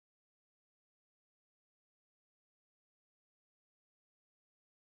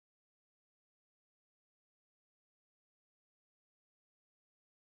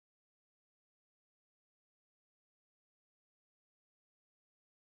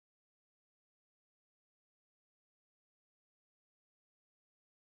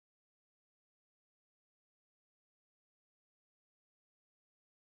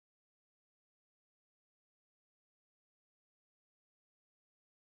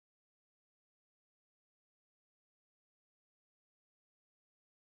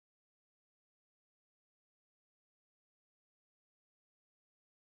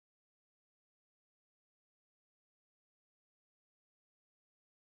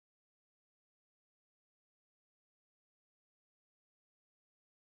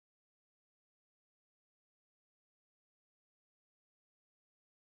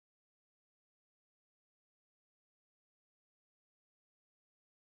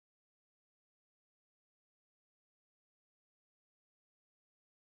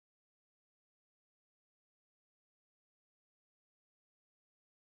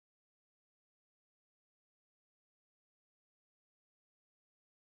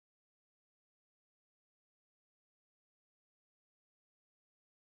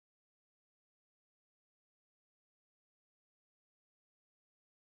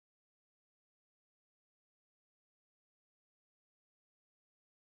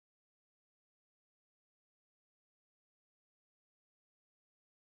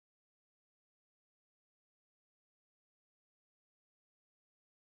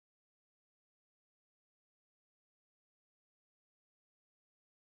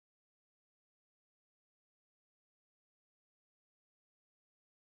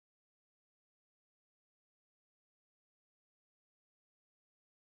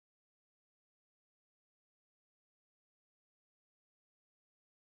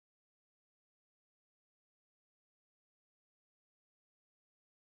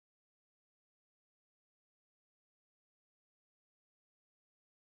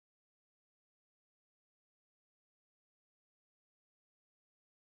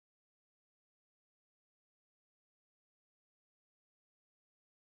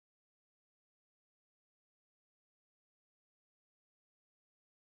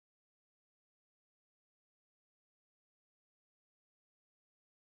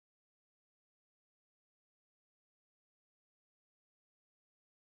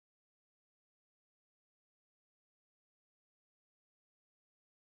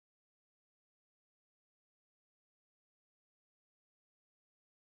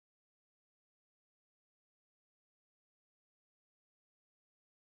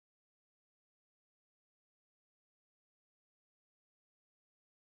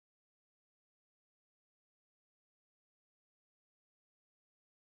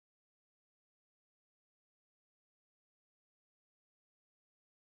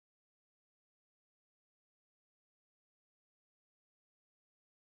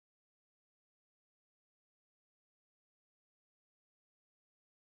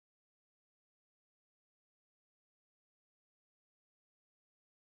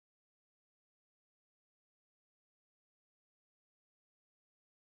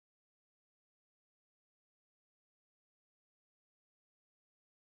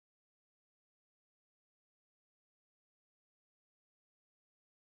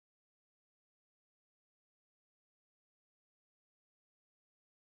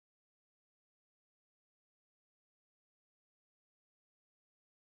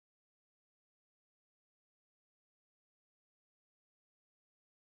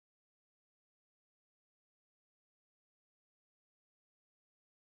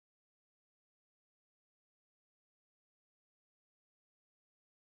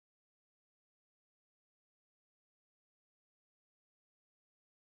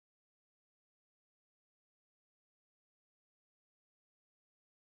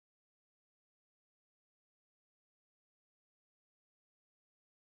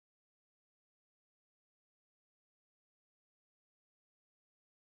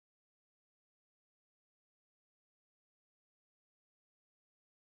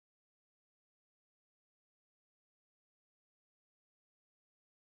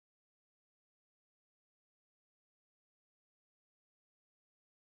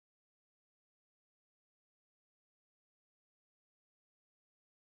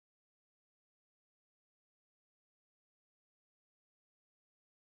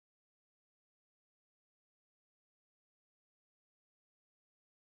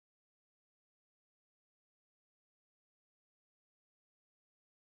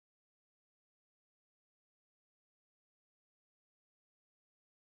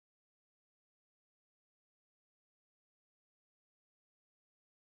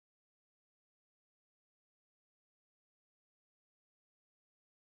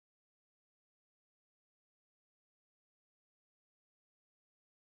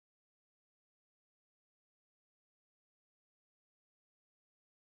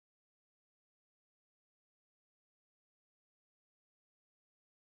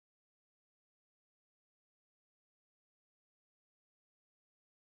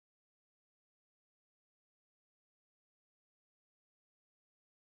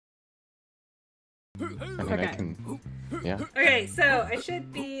I mean, Okay. I can. Yeah. Okay, so I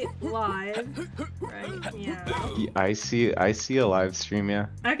should be live right now. I see a live stream. Yeah.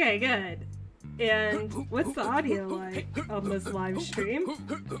 Okay, good. And what's the audio like on this live stream?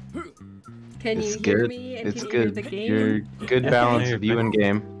 Can It's you hear good. me and It's can you hear good. the game? You're good balance Okay. of you and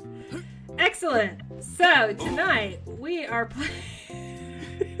game. Excellent. So tonight we are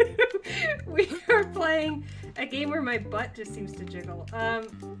we are playing a game where my butt just seems to jiggle.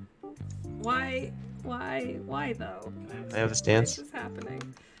 Why though? I have a What stance. is happening?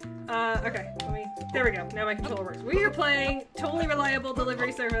 Okay, there we go. Now my controller works. We are playing Totally Reliable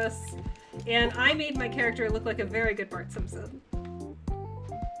Delivery Service, and I made my character look like a very good Bart Simpson.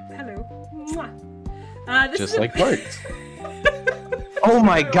 Hello. Mwah. This Just is like Bart. Oh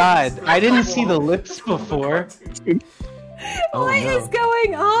my god! I didn't see the lips before. Oh, What no. is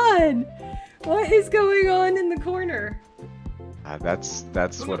going on? What is going on in the corner? That's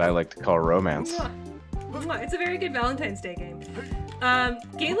what I like to call romance. Mwah. Mwah. It's a very good Valentine's Day game.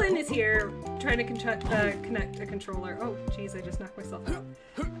 Galen is here trying to connect a controller. Oh, jeez, I just knocked myself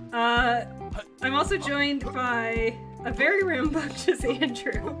out. I'm also joined by a very rambunctious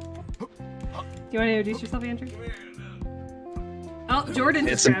Andrew. Do you want to introduce yourself, Andrew? Oh, Jordan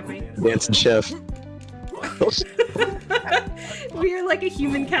just grabbed me. Dancing chef. We are like a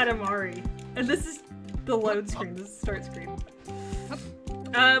human Katamari. And this is the load screen, this is the start screen.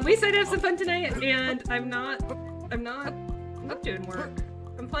 We decided to have some fun tonight, and I'm not doing work.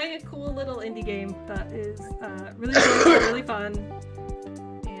 I'm playing a cool little indie game that is really really fun,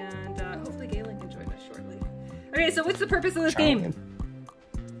 and hopefully Galen can join us shortly. Okay, so what's the purpose of this game?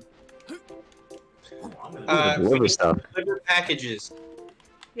 Deliver stuff. Deliver packages.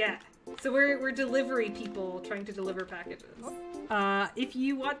 Yeah, so we're delivery people trying to deliver packages. If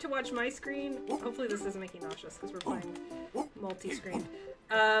you want to watch my screen, hopefully this doesn't make you nauseous because we're playing multi-screen.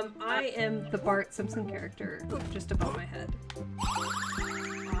 I am the Bart Simpson character just above my head.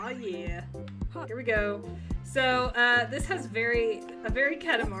 Aw yeah. Here we go. So this has a very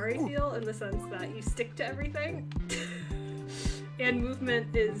Katamari feel in the sense that you stick to everything, and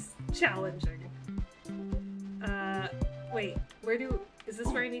movement is challenging. Wait, is this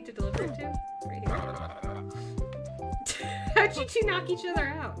where I need to deliver it to? Right here. How'd you two knock each other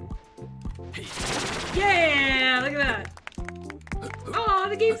out? Yeah, look at that. Oh,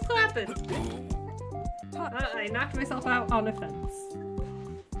 the game's clapping. I knocked myself out on a fence.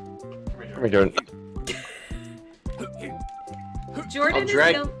 We're doing. Jordan is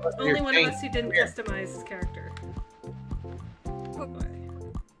drag the your only one of tank. us who didn't Here. customize his character.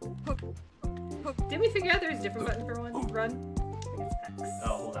 Didn't we figure out there's a different button for one? Run? I think it's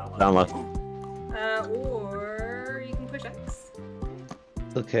X. Down left. Or you can push X.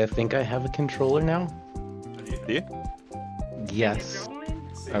 Okay, I think I have a controller now. Do you? Yes. Join?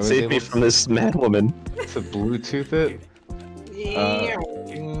 I was Save able me from this mad woman. to Bluetooth it.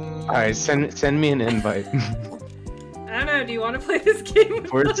 Alright, send me an invite. I don't know, do you want to play this game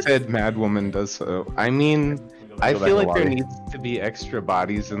with Word us? said Mad Woman does so. I mean, I Go back feel to like there lobby. needs to be extra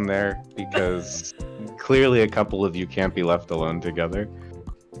bodies in there because clearly a couple of you can't be left alone together.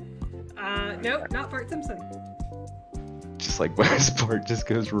 Nope, not Bart Simpson. Just like when Sport just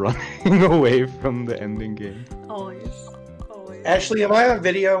goes running away from the ending game. Always. Always. Ashley, am I on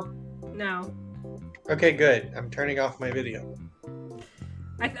video? No. Okay, good. I'm turning off my video.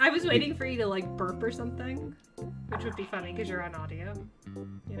 I was waiting for you to, like, burp or something, which would be funny because you're on audio,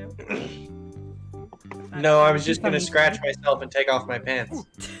 you know? No, I was just Funny. gonna scratch myself and take off my pants.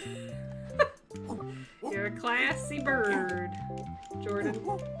 You're a classy bird, Jordan.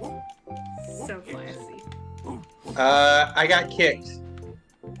 So classy. I got kicked.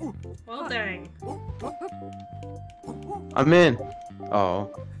 Well, dang. I'm in. Oh.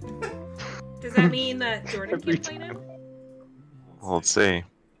 Does that mean that Jordan Every can't play now? Well, let's see.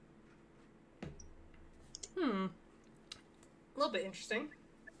 A little bit interesting.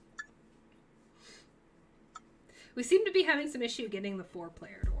 We seem to be having some issue getting the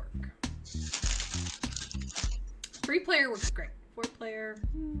 4-player to work. 3-player works great. 4-player,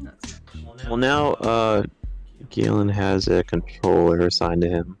 not so much. Well, now, Galen has a controller assigned to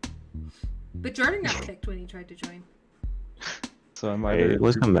him. But Jordan got kicked when he tried to join. So I'm Hey, either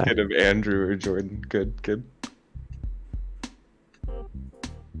let's come back. kid of Andrew or Jordan. Good, good.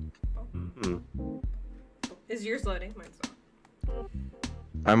 Hmm. Is yours loading? Mine's not.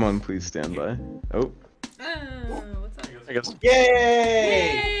 I'm on please stand by. Oh. Oh, what's up? I guess.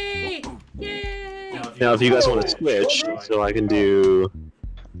 Yay! Yay! Yay! Now, if you guys want to switch, so I can do.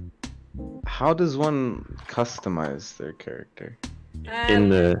 How does one customize their character? In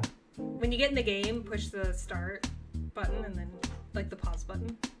the. When you get in the game, push the start button and then, like, the pause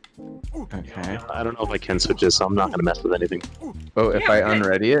button. Okay. I don't know if I can switch this, so I'm not gonna mess with anything. Oh, if Yeah, I okay.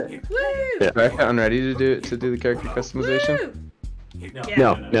 unready it, Woo! Yeah. do I hit unready to do the character customization? Woo!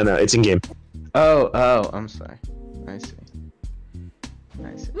 Yeah. No, it's in game. Oh, I'm sorry. I see.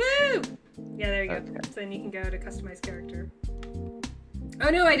 Woo! Yeah, there you go. Okay. So then you can go to customize character. Oh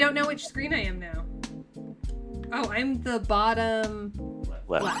no, I don't know which screen I am now. Oh, I'm the bottom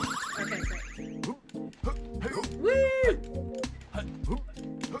Left. left. Okay, great. Woo!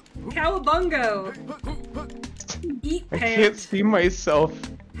 Cowabungo! Eat I can't pants. see myself.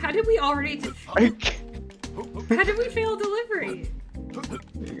 How did we already? I can't. How did we fail delivery?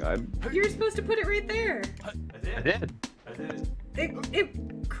 Hang on. You were supposed to put it right there. I did.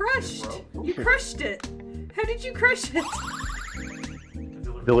 It crushed. You crushed it. How did you crush it?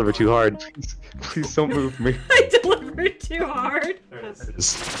 Deliver too hard. Please don't move me. I delivered too hard. Look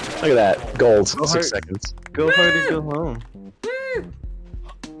at that. Gold. Go 6 hard. seconds. Go hard or go home. Woo!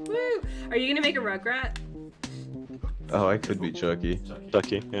 Woo! Are you gonna make a Rugrat? Oh, I could be Chucky.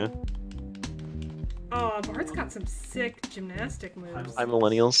 Ducky, yeah. Oh, Bart's got some sick gymnastic moves. Hi,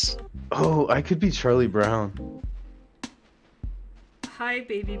 millennials. Oh, I could be Charlie Brown. Hi,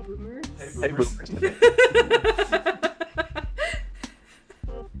 baby boomer. Hey, boomers.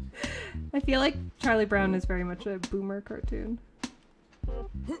 I feel like Charlie Brown is very much a boomer cartoon.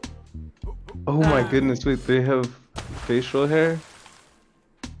 Oh my goodness, wait, they have facial hair?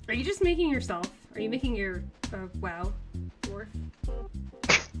 Are you just making yourself? Are you making your WoW dwarf?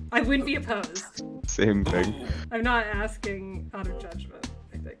 I wouldn't be opposed. Same thing. I'm not asking out of judgment,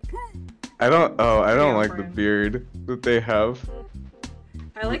 I think. I don't Yeah, like the Brian. beard that they have.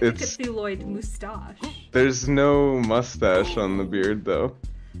 I like It's- the Cthulhuid moustache. There's no mustache on the beard though.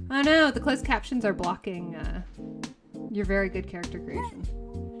 Oh no, the closed captions are blocking your very good character creation.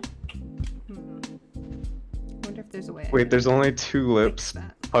 I wonder if there's a way. I Wait, can there's only two fix lips,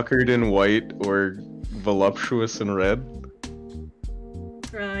 that. puckered in white or voluptuous in red.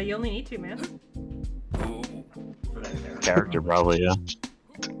 You only need two, man. Character, probably, yeah.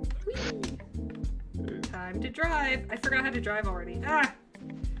 Time to drive. I forgot how to drive already. Ah!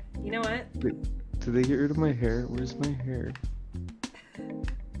 You know what? Did they get rid of my hair? Where's my hair? I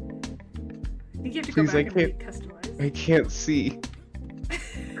think you have to Please, go I back and can't- re-customize. I can't see.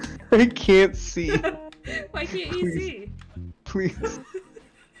 I can't see. Why can't you Please. see? Please.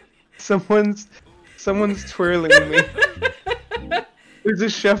 Someone's twirling me. There's a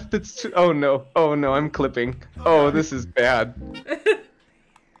chef that's oh no, I'm clipping. Oh, this is bad.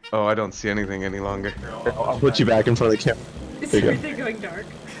 Oh, I don't see anything any longer. I'll put you back in front of the camera. Is There you go. everything going dark?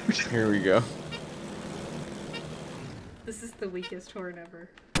 Here we go. This is the weakest horn ever.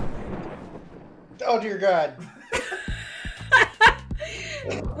 Oh dear God.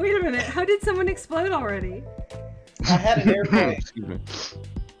 Wait a minute, how did someone explode already? I had an airplane. Excuse me.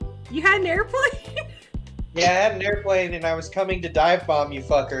 You had an airplane? Yeah, I had an airplane and I was coming to dive bomb you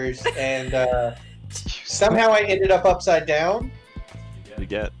fuckers, and somehow I ended up upside down. You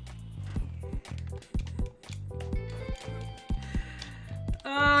get. Oh,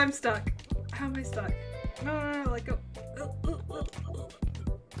 I'm stuck. How am I stuck? No, let go.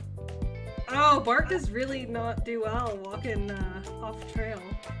 Oh, Bart does really not do well walking off trail.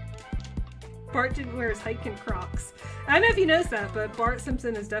 Bart didn't wear his hiking Crocs. I don't know if you noticed that, but Bart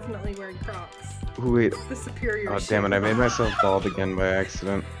Simpson is definitely wearing Crocs. Wait. The superior Oh shoe. damn it! I made myself bald again by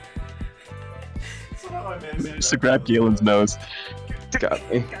accident. Managed to grab Galen's nose. He's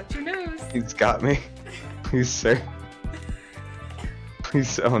got me. Got your nose. He's got me. Please, sir.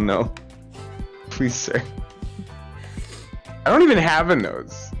 Please. Oh no. Please, sir. I don't even have a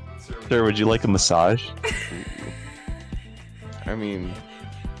nose. Sir, would you like a massage? I mean,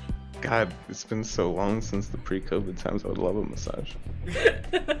 God, it's been so long since the pre-COVID times. I would love a massage.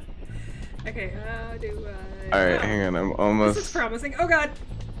 Okay, how do I... All right, Oh, hang on. I'm This is almost. promising. Oh god!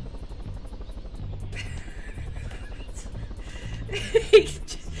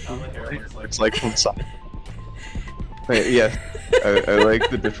 It's like from the side. Wait, yes, I like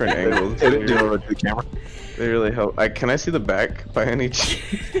the different angles. Do you want to the camera? They really help. Can I see the back by any chance?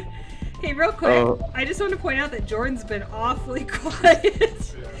 Hey, real quick, Oh. I just want to point out that Jordan's been awfully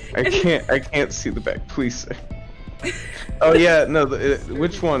quiet. I can't see the back. Please, sir. Oh yeah, no.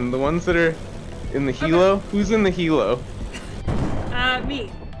 Which one? The ones that are in the helo? Who's in the helo?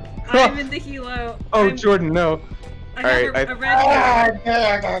 Me. I'm in the helo. Oh, I'm, Jordan, no. I have alright, a red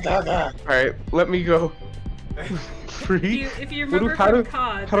helo. All right, let me go. Free. If you remember how from do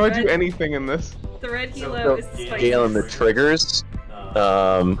COD, how do I the do red- anything in this? The red So, helo is the spiky. Galen, the triggers.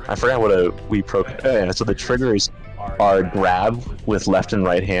 I forgot what yeah, so the triggers are grab with left and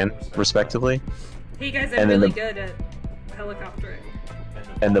right hand, respectively. Hey guys, and I'm then really the- good at helicoptering.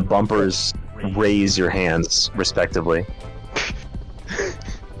 and the bumpers raise your hands respectively.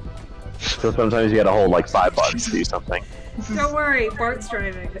 So sometimes you gotta hold like 5 buttons to do something. Don't worry, Bart's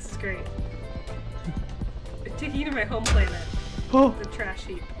driving. This is great. I'm taking you to my home planet. Oh, The trash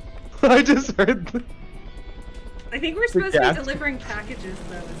heap. I just heard. I think we're supposed to be gas. delivering packages,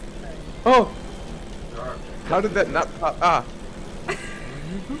 though, is the thing. Oh, how did that not pop? Ah,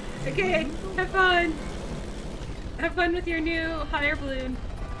 Okay, have fun! Have fun with your new hot air balloon.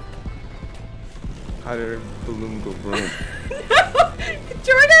 how did a balloon go boom? No!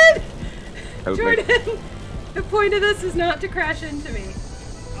 Jordan! Help me. Jordan! The point of this is not to crash into me.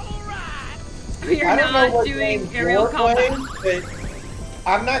 We I are don't know not what doing game aerial you're playing, combat. but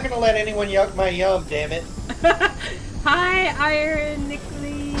I'm not gonna let anyone yuck my yum, damn it. Hi, Iron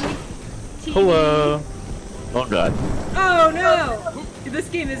Nickley. TV. Hello. Oh god. Oh no! This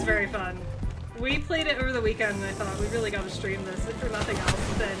game is very fun. We played it over the weekend and I thought we really gotta stream this, if for nothing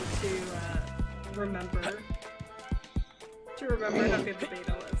else than to remember how good the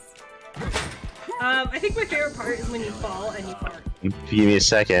beta was. I think my favorite part is when you fall and you fart. If you give me a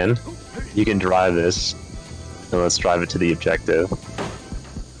second, you can drive this. And let's drive it to the objective.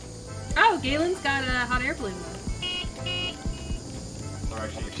 Oh, Galen's got a hot air balloon.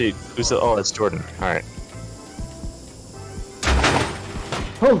 Dude, who's the? Oh, that's Jordan. Alright.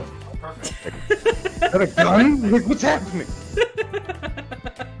 Oh, is that a gun? Like, what's happening?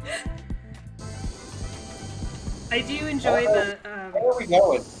 I do enjoy the. Where are we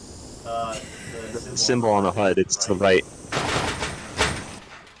going? The symbol on the HUD, it's to the right.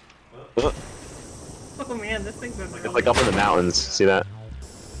 Oh man, this thing's It's like up in the mountains. See that?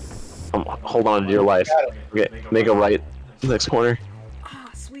 Hold on to your life. Okay, make a right. Next corner. Ah,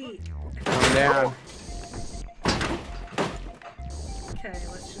 sweet. Calm down. Okay,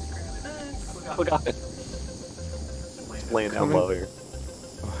 let's just grab this. Oh god. Laying down Coming. low here.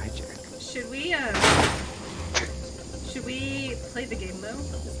 Oh, hi, Jack. Should we play the game though?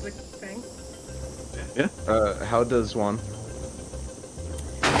 Is the thing? How does one?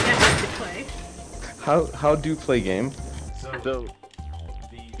 Yeah, have to play. How do play game? So,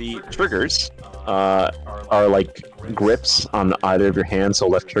 the triggers are like grips on either of your hands. So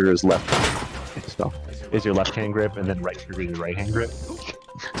left trigger is left. So is your left hand grip, and then right trigger is your right hand grip.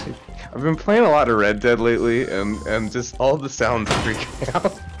 I've been playing a lot of Red Dead lately, and just all the sounds freak me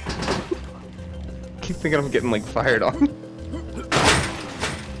out. Keep thinking I'm getting like fired on.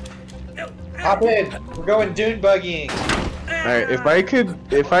 Hop in. We're going dune buggying. Alright,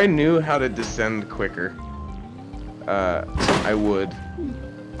 if I knew how to descend quicker, I would.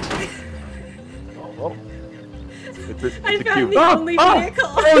 I a found cube. the only vehicle.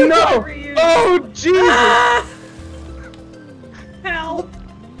 Oh I've no! ever used. Oh Jesus! Ah! Help!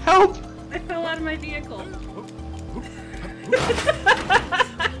 Help! I fell out of my vehicle.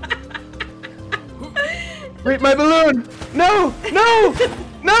 Rate my balloon! No! No!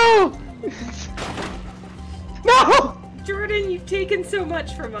 No! No! Jordan, you've taken so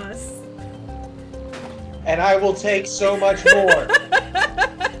much from us. And I will take so much more.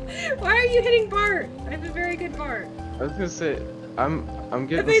 Why are you hitting Bart? I have a very good Bart. I was gonna say, I'm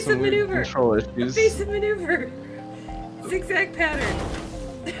getting Evasive some weird maneuver. control issues. Evasive maneuver. Zigzag pattern.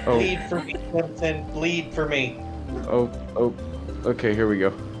 Oh, Bleed for me, Simpson. Bleed for me. oh, okay, here we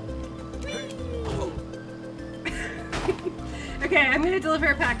go. Okay, I'm gonna deliver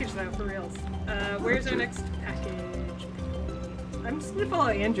a package though, for reals. Where's our next package? I'm just gonna follow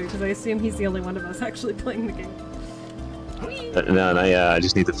Andrew because I assume he's the only one of us actually playing the game. No, and I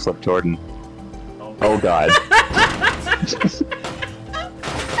just need to flip Jordan. Oh god.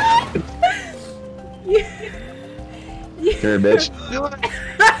 Here, bitch.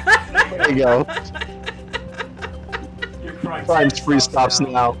 There you go. Crime spree stops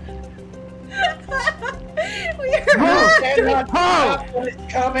now.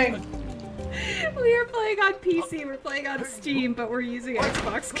 It's coming. We are playing on PC, we're playing on Steam, but we're using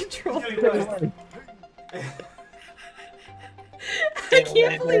Xbox controllers. I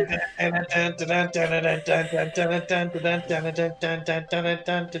can't believe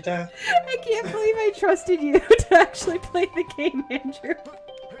I trusted you to actually play the game, Andrew.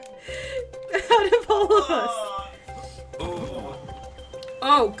 Out of all of us.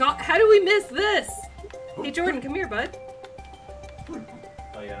 Oh god, how do we miss this? Hey Jordan, come here, bud.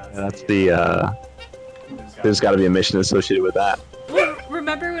 That's the, there's gotta be a mission associated with that. Well,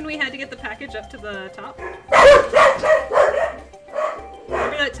 remember when we had to get the package up to the top?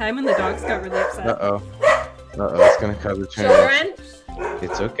 Remember that time when the dogs got really upset? Uh-oh. Uh-oh, it's gonna cause a change. Jordan?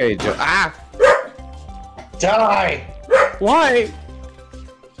 It's okay, Joe. Ah! Die! Why?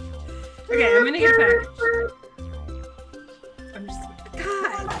 Okay, I'm gonna get a package. I'm just... God.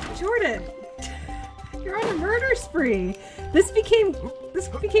 Jordan, you're on a murder spree. This became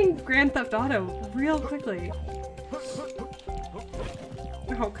Grand Theft Auto real quickly.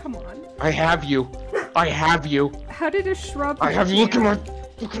 Oh, come on. I have you. I have you. How did a shrub? I have you.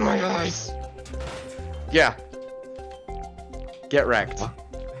 Look at my eyes. Yeah. Get wrecked.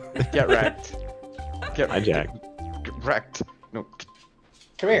 Get wrecked. Hi, Jack. Get wrecked. No.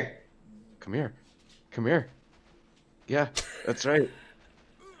 Come here. Come here. Come here. Yeah, that's right.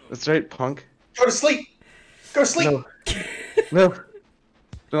 That's right, punk. Go to sleep. Go to sleep. No. No.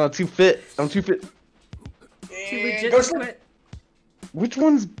 No, I'm too fit. I'm too fit. Too And legit go to to sleep. quit. Which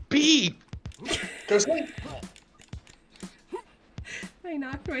one's B? Go to sleep. I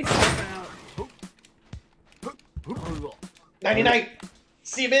knocked myself out. 99.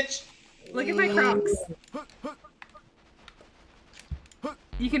 See you, bitch. Look at my Crocs.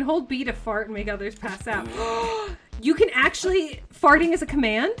 You can hold B to fart and make others pass out. You can actually farting as a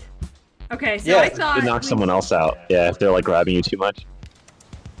command? Okay, so Yeah, I thought To knock someone else out. Yeah, if they're like grabbing you too much.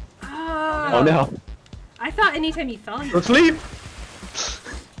 Oh no. I thought anytime you fell, you Go sleep.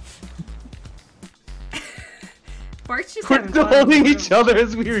 farts just We're having still fun. holding each other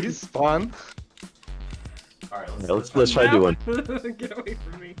as we respawn. Let's try doing. Get away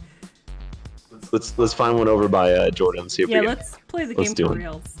from me. Let's find one over by Jordan and see if Yeah, we can. let's play the let's game for do it.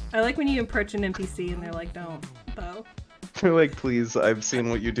 reals. I like when you approach an NPC and they're like, don't, though. They're like, please, I've seen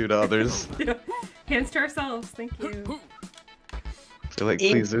what you do to others. Hands to ourselves, thank you. They're like,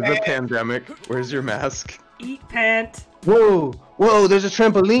 please, there's a pandemic. Where's your mask? Eat pant. Whoa, whoa, there's a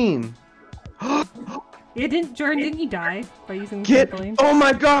trampoline. Yeah, Jordan, didn't you die by using the Get, trampoline? oh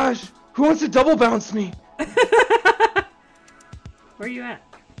my gosh, who wants to double bounce me? Where are you at?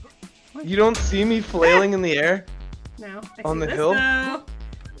 You don't see me flailing in the air? No. I On see the this hill? now.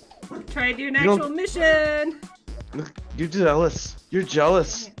 Try to do an You don't- actual mission. Look, you're jealous. You're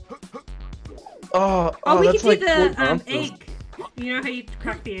jealous. Oh, Oh, we that's can do like the four bounces. egg. You know how you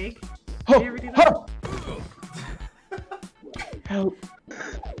crack the egg? Ho, Did you ever do that? ho! Help.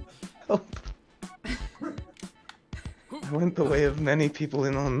 Help. I went the way of many people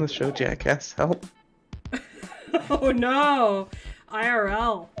in on the show, Jackass. Help. Oh no!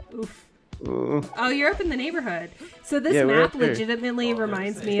 IRL. Oof. Ooh. Oh, you're up in the neighborhood. So this Yeah, we're map up here. legitimately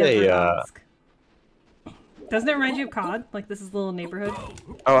reminds me Hey, of Verdansk. Doesn't it remind you of COD? Like this is a little neighborhood.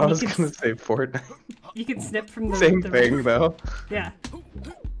 Oh, I You was can gonna say Fortnite. You can snip from the Same the- thing, though. Yeah.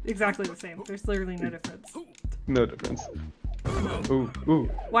 Exactly the same. There's literally no difference. No difference. Ooh, ooh.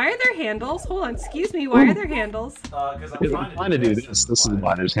 Why are there handles? Hold on, excuse me. Why are there handles? Because I'm trying to do this. This is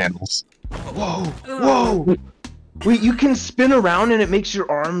why there's handles. Whoa, whoa! Wait, you can spin around and it makes your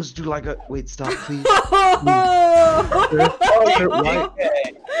arms do like a. Wait, stop, please. Sir, why?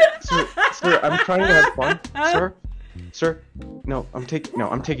 Sir, I'm trying to have fun. Sir, no, I'm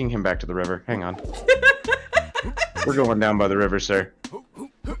taking him back to the river. Hang on. We're going down by the river, sir.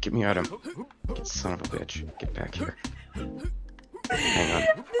 Get me out of him. Get son of a bitch. Get back here. Hang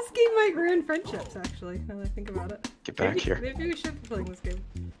on. This game might ruin friendships, actually, now that I think about it. Get back here. Maybe we should be playing this game.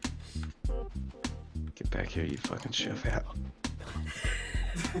 Get back here, you fucking chef hat.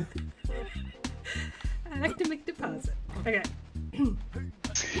 I like to make deposit. Okay.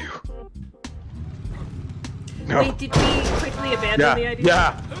 See you. No. Wait, did we quickly abandon the idea?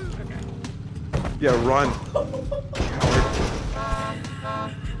 Yeah. Okay. Yeah, run.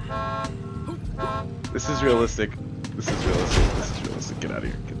 This is realistic. This is realistic. This is realistic. Get out of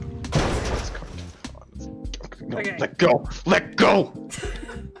here. Get this car. No, Okay. Let go. Let go.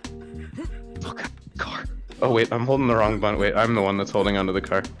 Look at the car. Oh wait, I'm holding the wrong button. Wait, I'm the one that's holding onto the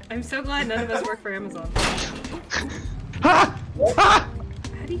car. I'm so glad none of us work for Amazon. Ha! Ha!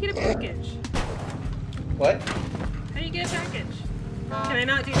 How do you get a package? What? How do you get a package? Can I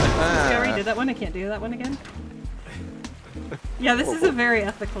not do that? I already did that one. I can't do that one again. Yeah, this is a very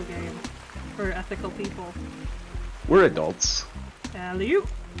ethical game for ethical people. We're adults. Alley-oop.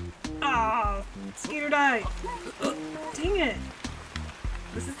 Oh, Skeeter die. Oh, dang it.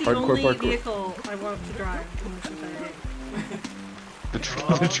 This is the Hardcore only parkour. vehicle I want to drive in this entire game.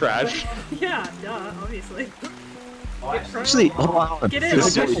 The trash. Yeah, duh, obviously. Get pro. Actually, hold on. Get in, This I'll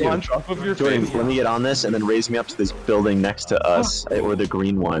is what we push do. Launch off of your Jordan, face. let me get on this and then raise me up to this building next to us, or the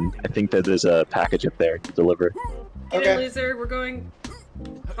green one. I think that there's a package up there to deliver. Get Okay. in, loser. We're going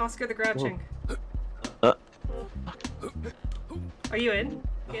Oscar the Grouching. Are you in?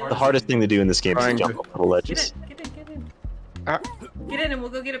 Get in. The hardest thing to do in this game is to Trying jump to- off the ledges. Get in. Ah. Get in and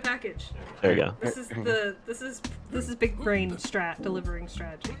we'll go get a package. There you go. This is big brain delivering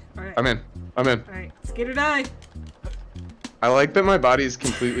strategy. Alright. I'm in. I'm in. Alright. Skater die. I like that my body's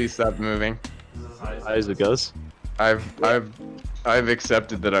completely stopped moving. As it goes. I've I've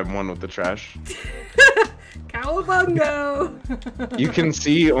accepted that I'm one with the trash. Cowabungo! You can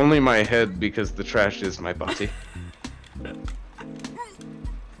see only my head because the trash is my body. No.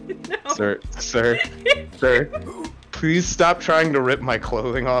 Sir, please stop trying to rip my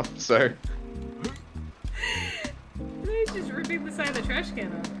clothing off, sir. He's just ripping the side of the trash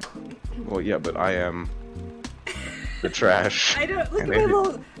can off. Well, yeah, but I am the trash. I don't look at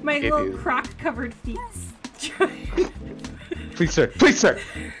And my it little is. crock-covered feet. Please, sir,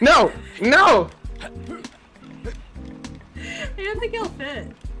 no, no. I don't think he'll fit.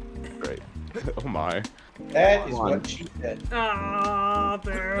 Right. Oh my. That is Come on. what she said. Ah,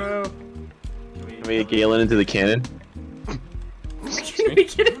 boo. Can we get Galen into the cannon? Can we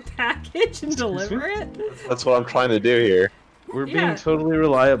get a package and deliver it? That's what I'm trying to do here. We're being Yeah. totally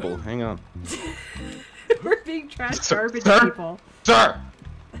reliable. Hang on. We're being trash Sir, garbage sir. people. Sir!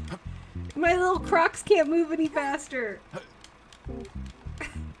 My little Crocs can't move any faster.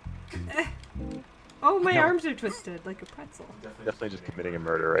 Oh, my arms are twisted like a pretzel. Definitely just committing a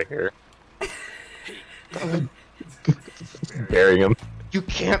murder right here. Burying him. You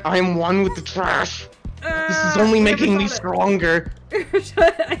can't. I'm one with the trash. This is only never making me thought stronger.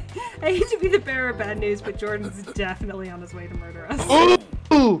 I hate to be the bearer of bad news, but Jordan's definitely on his way to murder us.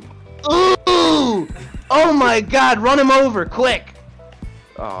 Ooh! Ooh! Oh my god, run him over, quick!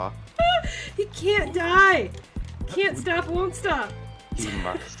 Aw, He can't die. Can't stop, won't stop. he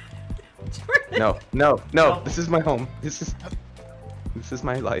must. Jordan. No, this is my home. This is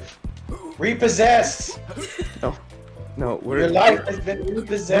my life. Repossessed! No, Your we're life has been gonna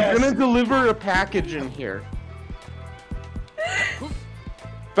repossessed. deliver a package in here.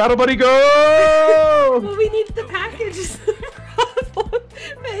 Battle buddy, go! Well, we need the package is the problem.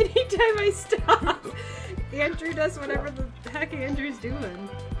 But anytime I stop, Andrew does whatever the heck Andrew's doing.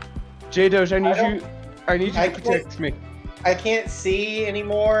 J-Doge, I need I you to can't- protect me. I can't see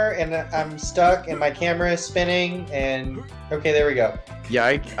anymore, and I'm stuck, and my camera is spinning, and... Okay, there we go. Yeah,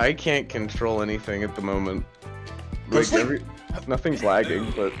 I can't control anything at the moment. Go Like, sleep. nothing's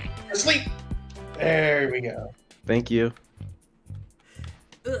lagging, but Asleep! There we go. thank you.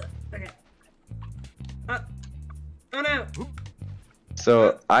 Ugh, okay. Oh no!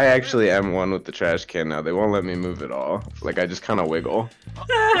 So, I actually am one with the trash can now. They won't let me move at all. Like, I just kind of wiggle.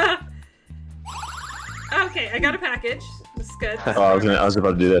 Okay, I got a package. This is good. Oh, I was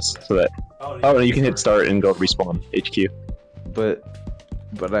about to do this so that. Oh no, you can hit start and go respawn HQ.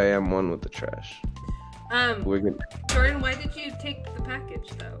 But I am one with the trash. We're gonna... Jordan, why did you take the package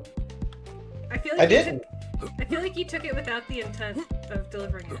though? I feel like I you didn't. I feel like you took it without the intent of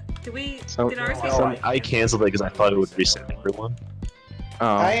delivering it. Did ours get So I canceled it because I thought it would reset everyone.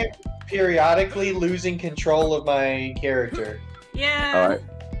 Oh, I am periodically losing control of my character. Yeah, alright.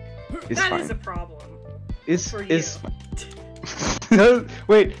 It's that fine. is a problem. It's for it's.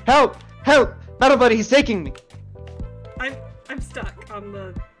 Wait! Help! Help! Battle buddy, he's taking me. I'm stuck on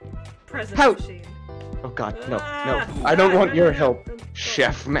the present Help! machine. Oh god, no, Ah, no! I don't ah, want no, your no, help, no.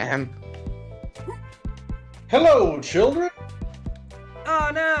 chef man. Hello, children! Oh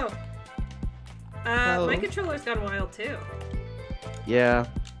no! My Hello. controller's gone wild too. Yeah,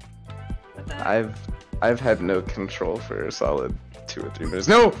 What the? I've had no control for a solid 2 or 3 minutes.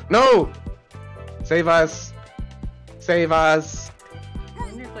 No! No! Save us! Save us! I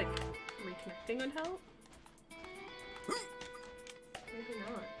wonder if like reconnecting would help. Maybe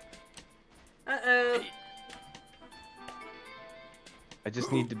not. Uh-oh. I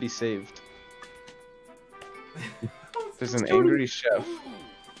just need to be saved. There's an angry chef.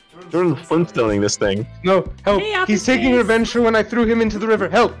 Jordan's Flintstoning this thing. No, help! Hey, He's Office taking Space. revenge for when I threw him into the river.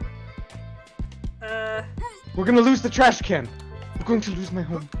 Help! Uh, We're gonna lose the trash can. We're going to lose my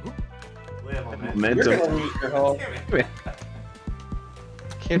home. You're Momentum. gonna lose your home. I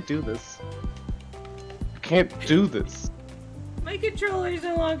can't do this. I can't do this. my controller's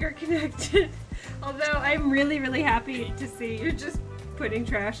no longer connected. Although I'm really, really happy to see you're just putting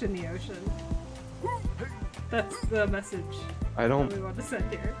trash in the ocean. That's the message I that don't we want to send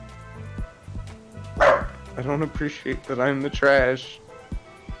here. I don't appreciate that I'm the trash.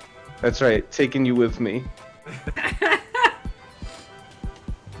 That's right, taking you with me.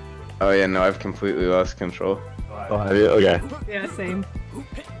 Oh yeah, no, I've completely lost control. Oh, have you? Okay. Yeah, same.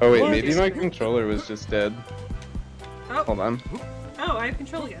 Oh wait, Well, maybe yes. my controller was just dead. Oh, Hold on. oh, I have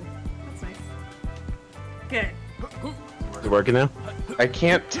control again. That's nice. Okay. Is it working now? I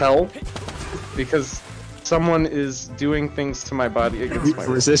can't tell because someone is doing things to my body against my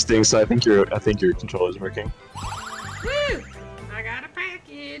Resisting, so I think your controller's working. Woo! I got a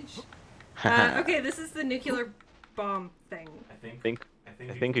package. Okay, this is the nuclear bomb thing. I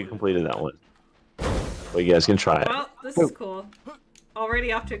think we completed that one. Well, you guys can try it. Well, this is cool.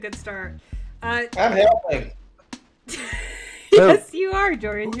 Already off to a good start. I'm helping. Yes, you are,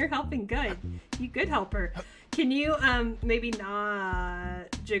 Jordan. You're helping good. You good helper. Can you maybe not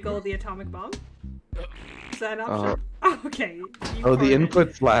jiggle the atomic bomb? Is that an option? Okay. Oh, the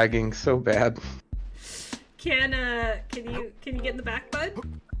input's lagging so bad. Can you get in the back, bud?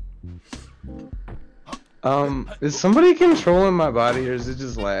 Is somebody controlling my body or is it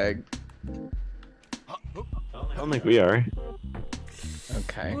just lag? I don't think we are.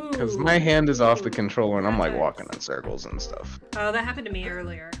 Okay, because my hand is off the controller and I'm like walking in circles and stuff. Oh, that happened to me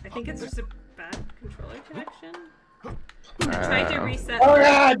earlier. I think it's just a bad controller connection. I tried to reset. Oh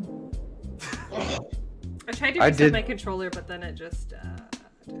god! I tried to reset my controller, but then it just.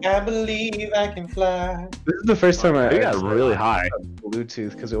 I believe I can fly. This is the first time I got really high.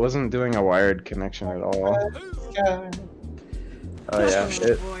 Bluetooth because it wasn't doing a wired connection at all. Oh yeah,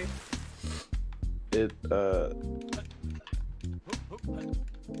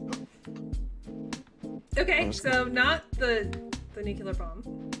 Okay, so not the nuclear bomb.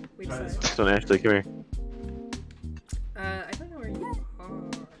 We decided. So Ashley, come here. I don't know where you are.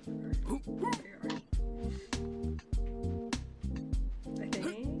 I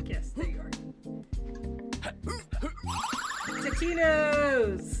think yes, there you are.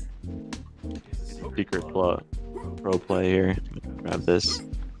 Taquitos. Secret pro play here. Grab this.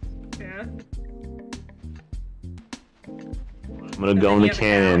 Yeah. I'm gonna go in the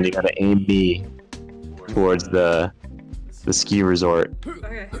cannon. You gotta aim B towards the ski resort.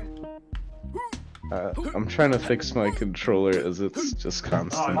 Okay. I'm trying to fix my controller as it's just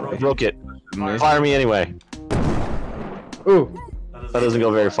constantly. I broke it. Fire me anyway. Ooh. That doesn't go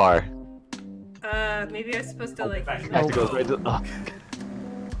very far. Maybe I'm supposed to like. It goes right to.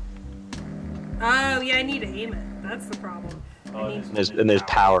 Oh yeah, I need to aim it. That's the problem. And there's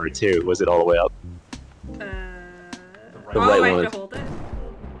power too. Was it all the way up? The right I one. have to hold it.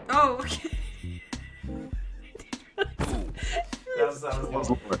 Oh, okay. I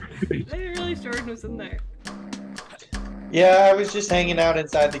didn't realize Jordan was in there. Yeah, I was just hanging out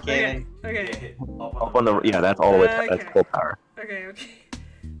inside the cannon. Okay. Up on the that's all the way. That's full power. Okay.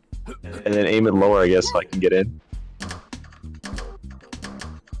 And then aim it lower, I guess, so I can get in.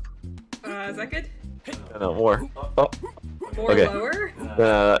 Is that good? No, more. Oh. More Okay. lower?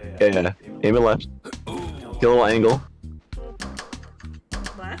 Yeah. Aim it left. Get a little angle.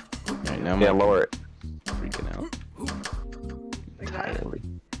 Left? Right now, Yeah, lower it. freaking out. Like that? A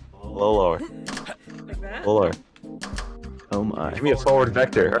little lower. Like that? Lower. Oh my. Give me a forward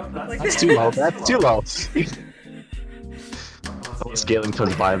vector. Like That's that? too low. That's too low. Scaling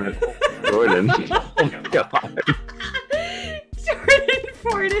towards Violet. Jordan. Oh my god. Jordan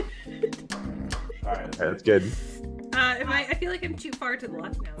farted. Alright, that's good. I feel like I'm too far to the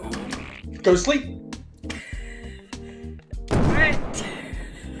left now. Go to sleep. Alright.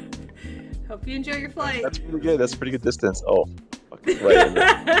 Hope you enjoy your flight. That's pretty good. That's a pretty good distance. Oh. Fucking right.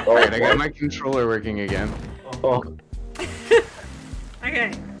 Alright, I got my controller working again. Oh.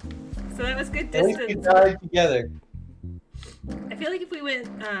 Okay. So that was good At least we distance. died together. I feel like if we went,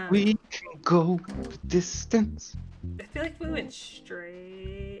 We can go the distance. I feel like if we went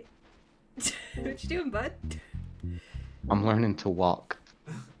straight. What you doing, bud? I'm learning to walk.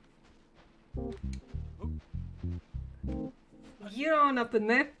 Get on up in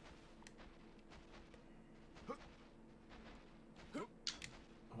there.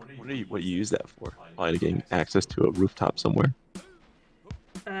 What do you use that for? Probably getting access to a rooftop somewhere.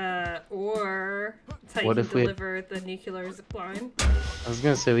 Or it's how What you if can we- deliver the nuclear zipline. I was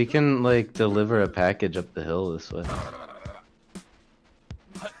gonna say we can like deliver a package up the hill this way.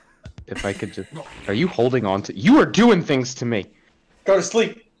 If I could just. Are you holding on to? You are doing things to me. Go to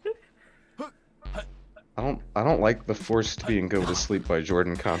sleep. I don't like the forced being go to sleep by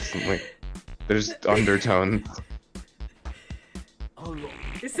Jordan constantly. There's undertones.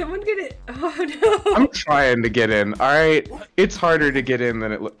 Is someone gonna? Oh no! I'm trying to get in. All right, it's harder to get in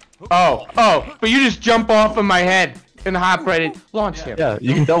than it looks. Oh, but you just jump off of my head and hop right in. Launch him. Yeah,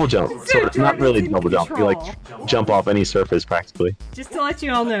 you can double jump. So it's not really Jordan's in double jump. You like jump off any surface practically. Just to let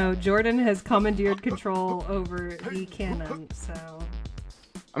you all know, Jordan has commandeered control over the cannon, so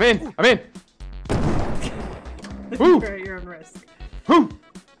I'm in. Woo! you're at your own risk. Woo!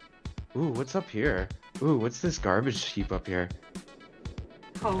 Ooh, what's up here? Ooh, what's this garbage heap up here?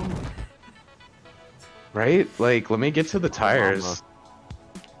 Home. Right? Like, let me get to the tires.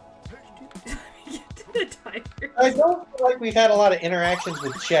 Get to the tires. I don't feel like we've had a lot of interactions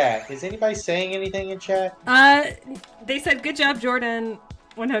with chat. Is anybody saying anything in chat? They said good job, Jordan.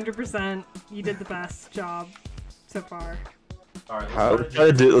 100%. You did the best job so far. How?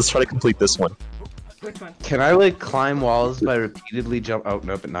 Let's try to complete this one. Which one? Can I like climb walls by repeatedly jump? Oh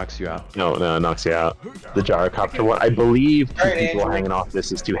nope, it knocks you out. No, it knocks you out. The gyrocopter one. I believe 2 Alright, people Andrew. hanging off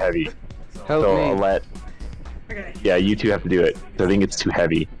this is too heavy. Help So me. I'll let. Okay. Yeah, you two have to do it. I think it's too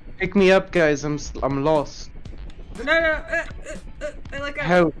heavy. Pick me up, guys. I'm lost. No, I like that.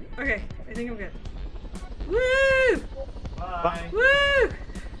 Help. Okay, I think I'm good. Woo! Bye. Woo!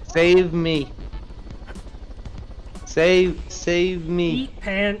 Save me. Save me. Eat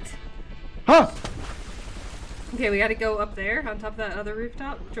pant. Huh! Okay, we gotta go up there on top of that other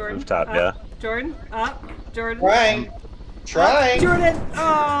rooftop. Jordan. Rooftop, up. yeah. Jordan, up. Jordan. Trying. Up. Trying. Jordan!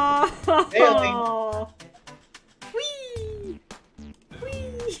 Oh! Failing. Whee!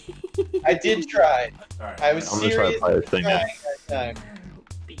 Whee! I did try. I was I'm gonna try to play seriously this thing. trying that time.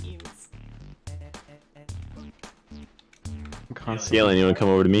 Beans. I'm constantly. Galen, you wanna come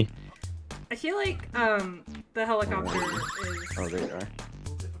over to me? I feel like the helicopter Oh, is there you are.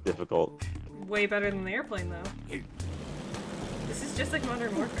 Difficult. way better than the airplane though. This is just like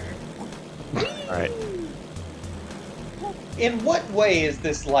Modern Warfare. Alright. In what way is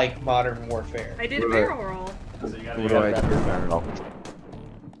this like Modern Warfare? I did a Right. barrel roll. You gotta grab your barrel.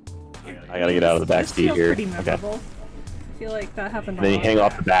 I gotta get out of the back This seat feels here. pretty Okay. memorable. I feel like that happened a Then you lot. hang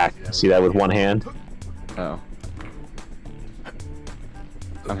off the back. See that with one hand? Oh.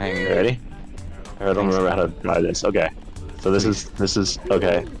 I'm hanging. You ready? I don't remember how to try this. Okay. So this is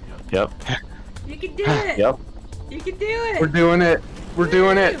okay. Yep. You can do it! Yep. You can do it! We're doing it. We're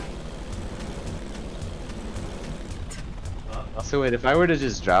doing it. So wait, if I were to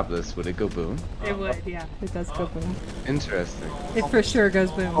just drop this, would it go boom? It would, yeah. It does go boom. Interesting. It for sure goes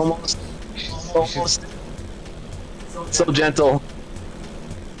boom. Almost. Almost. So gentle.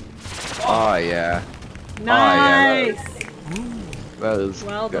 Oh yeah. Nice! That was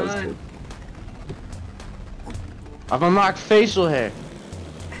Well that was done. good. I've unlocked facial hair.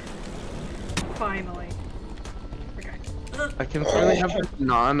 Finally. Okay. I can finally have a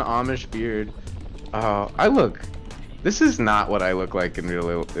non-Amish beard. Oh, I look. This is not what I look like in real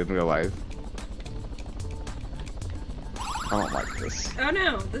life. I don't like this. Oh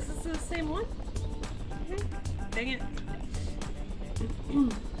no, this is the same one? Okay. Dang it.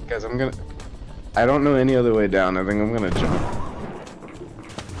 Guys, I'm gonna. I don't know any other way down. I think I'm gonna jump.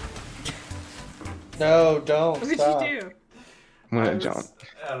 No, don't What did stop. you do? I'm gonna jump.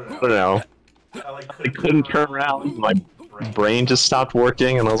 I don't know. I couldn't turn around. My brain just stopped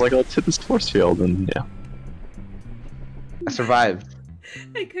working, and I was like, let's hit this force field, and yeah. I survived.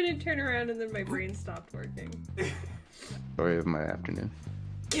 I couldn't turn around and then my brain stopped working. Story of my afternoon.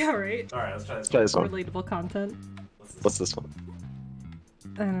 Yeah, right? Alright, let's try this. Try this one. Relatable content. What's this one?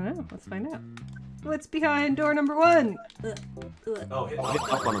 I don't know. Let's find out. What's behind door number 1? Oh, hit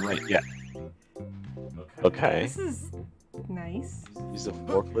Up on the right. Yeah. Okay. This is nice. Use the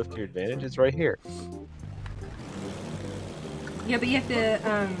forklift to your advantage. It's right here. Yeah, but you have to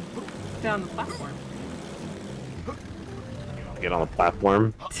get on the platform. Get on the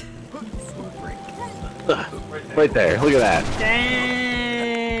platform. Slow break. Right there. Look at that.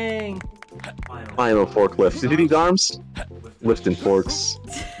 Dang! Fine little forklift. See these arms? Lifting forks.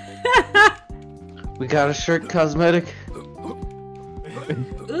 We got a shirt cosmetic.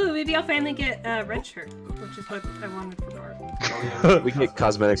 Ooh, maybe I'll finally get a red shirt, which is what I wanted for Dora. We can get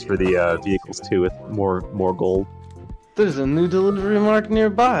cosmetics for the vehicles too, with more gold. There's a new delivery mark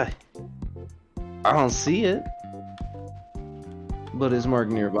nearby. I don't see it, but it's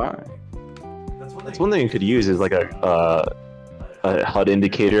marked nearby. That's one thing you could use is like a HUD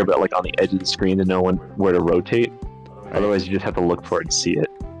indicator, but like on the edge of the screen to know where to rotate. Otherwise, you just have to look for it to see it.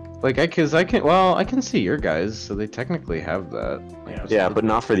 Like I can see your guys, so they technically have that. Like, Yeah, but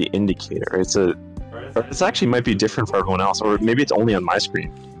not for the indicator. It's actually might be different for everyone else, or maybe it's only on my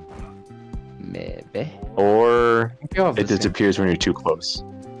screen, maybe. or You have it the same- disappears when you're too close.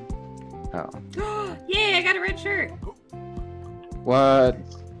 Oh. Yay, I got a red shirt! What?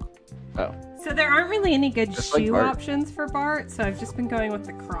 So there aren't really any good Just like shoe Bart. options for Bart, so I've just been going with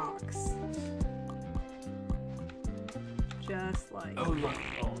the Crocs. Just like...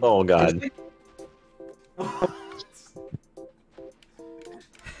 Oh god.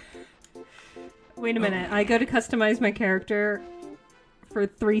 Wait a minute, I go to customize my character for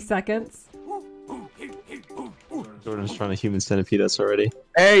 3 seconds. Jordan's trying to human centipede us already.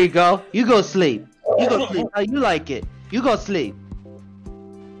 There you go. You go sleep. You go sleep. How you like it? You go sleep.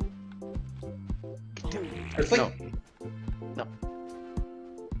 No.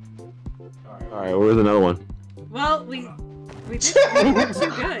 Alright, where's another one? Well, we did too good. I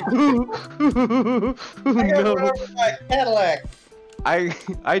got No. run over by a Cadillac.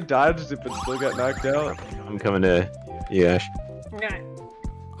 I dodged it, but still got knocked out. I'm coming to you, Ash. Okay.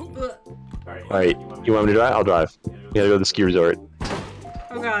 Alright, you want me to drive? I'll drive. You gotta go to the ski resort.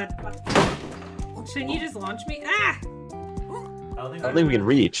 Oh god. Shouldn't you just launch me? Ah! I don't think we can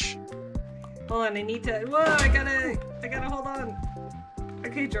reach. Hold on, I need to. Whoa, I gotta hold on.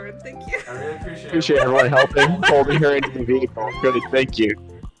 Okay, Jordan, thank you. I really Appreciate everyone helping, holding her into the vehicle. Good, thank you.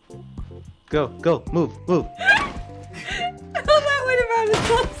 Go, move. Oh, that would have been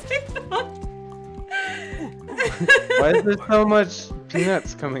close. Why is there so much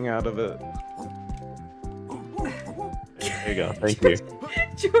peanuts coming out of it? There you go, thank you.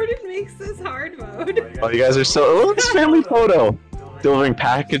 Jordan makes this hard mode. Oh, you guys are so. Oh, look, it's family photo! Delivering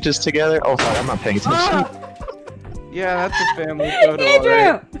packages together? Oh, fuck, I'm not paying attention. Yeah, that's a family photo. Andrew!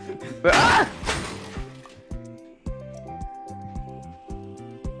 Right? But,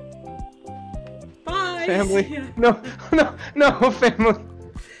 Bye! family. Yeah. No, family.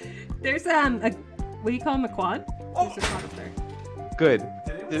 There's what do you call him, a quad? There's a quad up there. Good.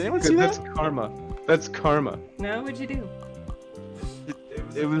 Did anyone Good, see that's that? karma. That's karma. No, what'd you do?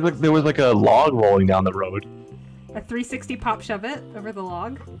 It was like there was like a log rolling down the road. A 360 pop shove it over the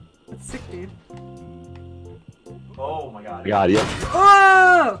log? That's sick, dude. Oh my god. God, yeah.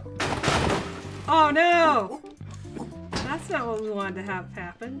 Oh! Oh no! That's not what we wanted to have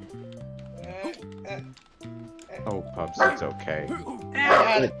happen. Oh, Pups, it's okay.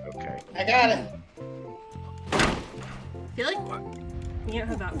 Ow. It's okay. I got it. I feel like you don't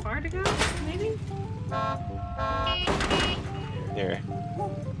have that far to go, maybe? Here.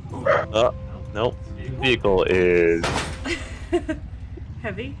 Oh, nope. Vehicle is.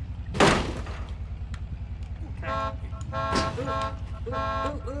 Heavy? Okay.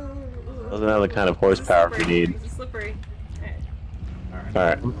 Doesn't have the kind of horsepower we need. It's slippery.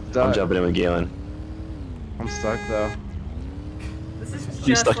 Alright, I'm jumping in with Galen. I'm stuck though. This is You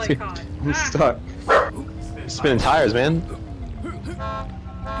just stuck like too? COD. I'm stuck. Spinning tires, man.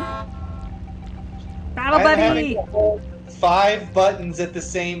 Battle I'm buddy! having to hold 5 buttons at the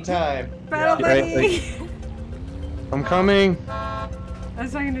same time. Battle Yeah. buddy! I'm coming. I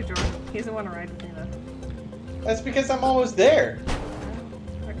was talking to Jordan. He doesn't want to ride with me though. That's because I'm almost there.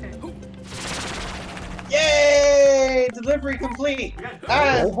 Okay. Yay! Delivery complete.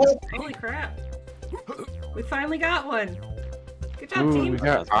 Holy crap. We finally got one. Good job, Ooh, team. we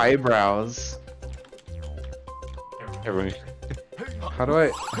got eyebrows. Everyone. How do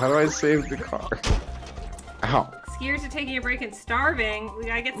I save the car? Ow. Skiers are taking a break and starving. We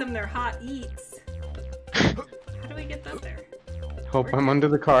gotta get them their hot eats. How do we get them there? Hope I'm under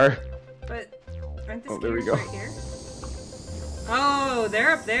the car. But aren't the Oh, there we skiers go. right here? Oh,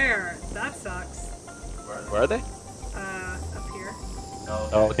 they're up there. That sucks. Where are they? Up here.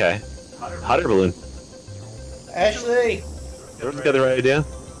 Oh, okay. Hot air balloon. Ashley, Everyone's got the right idea.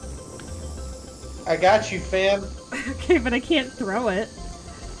 I got you, fam. Okay, but I can't throw it.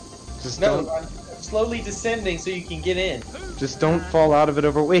 Just No, don't I'm slowly descending so you can get in. fall out of it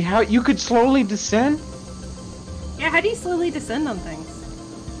over. Wait, how you could slowly descend? Yeah, how do you slowly descend on things?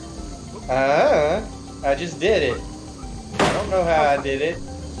 I just did it. I don't know how I did it.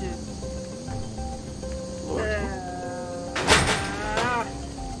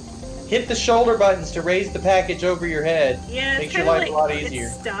 Hit the shoulder buttons to raise the package over your head. Yeah, it's Makes your kinda life a lot easier.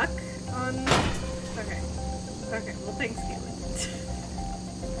 It's stuck on. Okay. Okay. Well, thanks, Caitlin.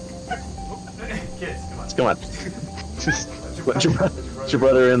 Kids, come on. Come on. Just Put your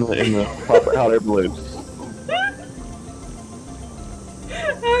brother in the proper hot air balloon.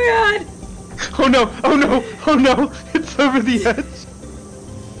 Oh god! oh no! Oh no! Oh no! It's over the edge.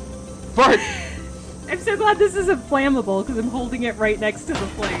 Bart. I'm so glad this isn't flammable because I'm holding it right next to the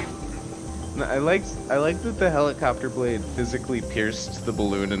flame. I like that the helicopter blade physically pierced the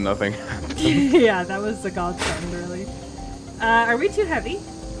balloon and nothing happened. Yeah, that was a godsend, really. Are we too heavy?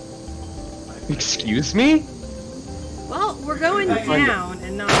 Excuse me? Well, we're going down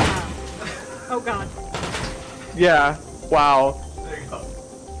and not up. Oh god. Yeah. Wow. There you go.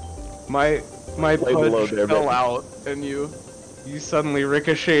 My Play below punch there, fell but- out and you suddenly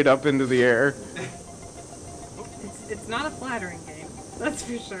ricocheted up into the air. It's not a flattering game, that's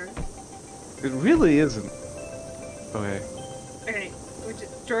for sure. It really isn't. Okay. Okay,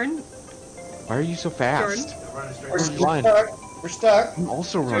 Jordan? Why are you so fast? They're running straight We're to the Fine. stuck. We're stuck. I'm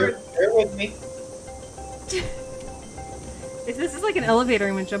also Bear, running. bear with me. If this is like an elevator,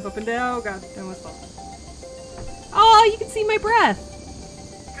 I'm gonna jump up and down. Oh god, I almost fell. Oh, you can see my breath!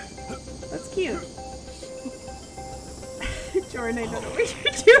 That's cute. Jordan, I don't know what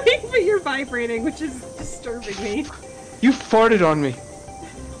you're doing, but you're vibrating, which is disturbing me. You farted on me.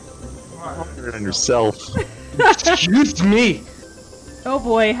 On yourself. Excuse me. Oh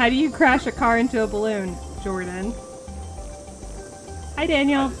boy, how do you crash a car into a balloon, Jordan? Hi,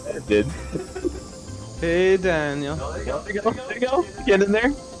 Daniel. It did. Hey, Daniel. There you go. There you go. Get in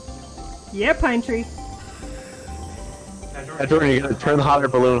there. Yeah, Pine Tree. Now, Jordan, you're gonna turn the hot air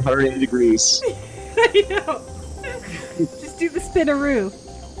balloon 180 degrees. I know. Just do the spinaroo.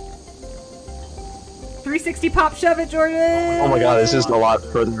 360 pop shove it, Jordan. Oh my god, this is a lot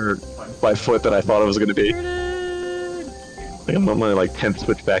further by foot than I thought it was gonna be. Jordan. Like, I'm on my like 10th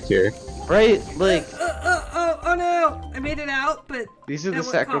switch back here. Right, like Oh no! I made it out, but these are the at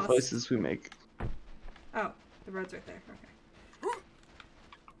what sacrifices we make. Oh, the road's right there. Okay.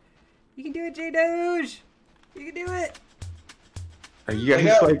 You can do it, J-Doge! You can do it! Are you guys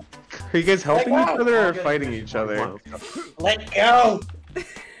Let go. like? Are you guys helping Let each go. other or fighting each other? Let go!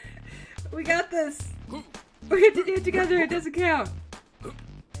 We got this! We have to do it together, it doesn't count!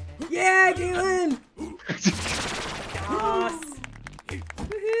 Yeah, Galen! Yes!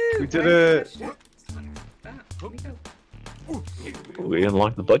 Woohoo! We did Why it. did you touch it? Ah, let me go. We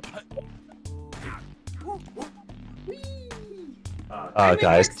unlocked the bug. I'm in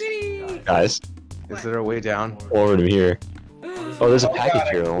Guys. York City! Guys, Is there a way down? over to here. Oh, there's a Oh, package God,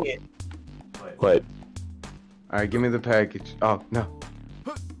 I here. can't. What? Alright, give me the package. Oh, no.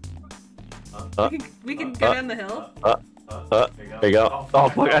 We can go down the hill. There you go. Oh,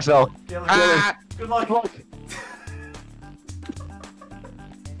 fuck, I fell. Ah! Good luck.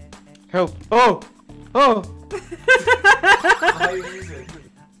 Help! Oh! Oh! How you use it?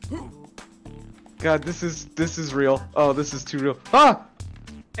 God, this is real. Oh, this is too real. Ah!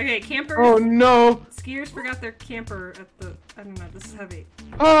 Okay, campers. Oh no! Skiers forgot their camper at the. I don't know, this is heavy.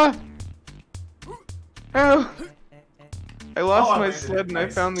 Ah! Help! I lost Oh, I my landed sled it. and I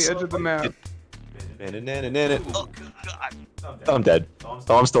Nice. found the edge of the map. Oh, God. I'm I'm dead. Oh,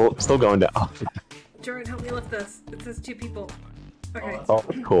 I'm still going down. Oh, Jordan, help me lift this. It says 2 people. Okay. oh,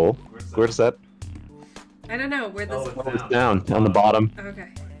 cool. Where's that? I don't know where this. Oh, It's down on the bottom. Okay.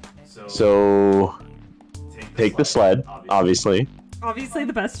 So take the sled, obviously. Obviously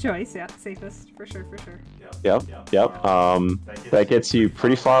the best choice. Yeah, safest for sure. Yep. That gets you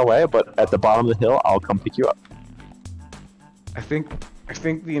pretty far away, but at the bottom of the hill, I'll come pick you up. I think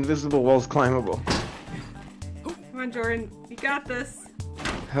the invisible wall's climbable. Come on, Jordan. You got this.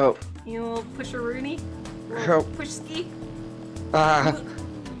 Help. You little pusher-rooney. Help. Push ski. Ah.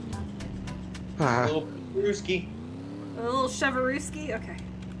 Ah. Little brewski. A little cheverooski. Okay.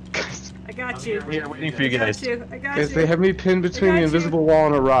 I got you. Here, waiting for you I got guys. you. I got Guys, you. they have me pinned between got the you. invisible wall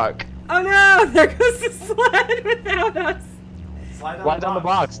and a rock. Oh no! There goes the sled without us. Slide down the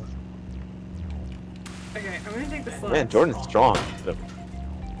box. Okay, I'm gonna take the sled. Man, Jordan's strong.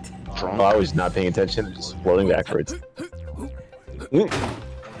 Oh, I was not paying attention, just floating backwards.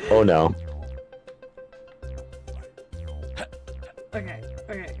 Oh no. Okay.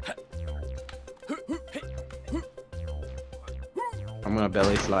 I'm gonna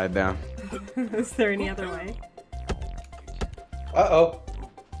belly slide down. Is there any other way? Uh-oh.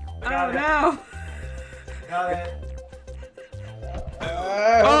 Oh no! Got it.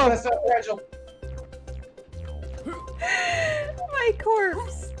 Oh, that's not fragile. My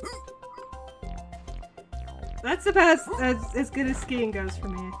corpse. That's about as good as skiing goes for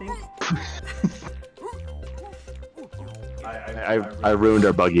me, I think. I ruined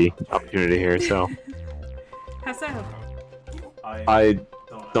our buggy opportunity here, so How so? I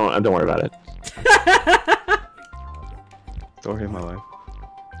don't worry about it. Story of my life.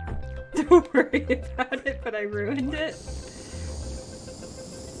 Don't worry about it, but I ruined it.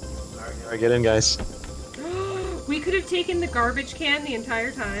 Alright, get in, guys. We could have taken the garbage can the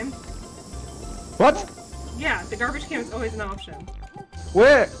entire time. What? Yeah, the garbage can was always an option.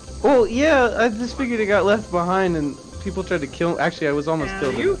 Where? Oh yeah, I just figured it got left behind and people tried to kill. Actually, I was almost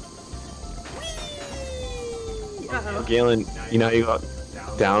killed. You? Uh-oh. Galen, you know you got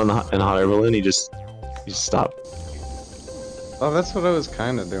down in the hot air balloon, you just stop. Oh, that's what I was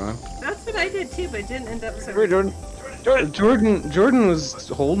kind of doing. That's what I did too, but it didn't end up so. Jordan. Jordan was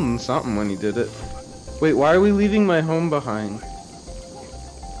holding something when he did it. Wait, why are we leaving my home behind?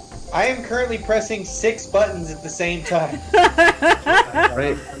 I am currently pressing 6 buttons at the same time.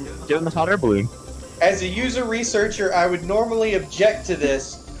 Right. Get in the hot air balloon. As a user researcher, I would normally object to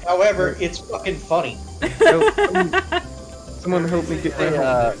this. However, it's fucking funny. Someone help me get my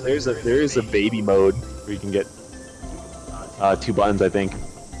home. There is a baby mode where you can get 2 buttons, I think.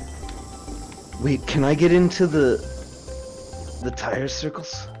 Wait, can I get into the tire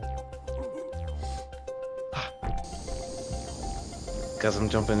circles? Guys, I'm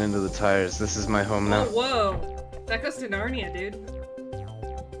jumping into the tires. This is my home now. Oh, whoa. That goes to Narnia, dude.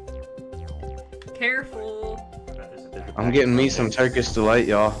 Careful. I'm getting me some Turkish delight,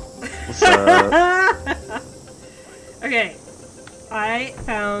 y'all. What's up? Okay. I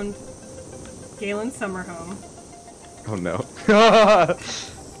found Galen's summer home. Oh no.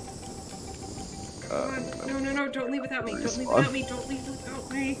 No, no, no, don't leave without me. Don't leave without me. Don't leave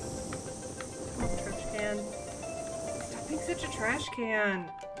without me. Oh, trash can. Stop being such a trash can.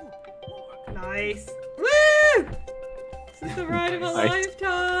 Nice. Woo! This is the ride of a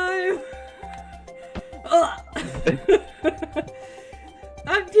lifetime. Ugh.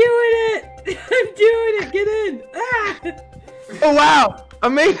 I'm doing it. I'm doing it. Get in. Ah! Oh wow! I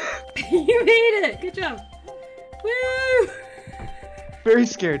made it! You made it. Good job. Woo! Very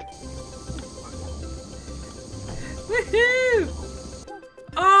scared. Woohoo!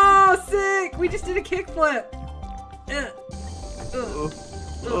 Oh, sick! We just did a kickflip.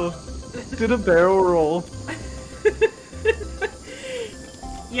 Did a barrel roll.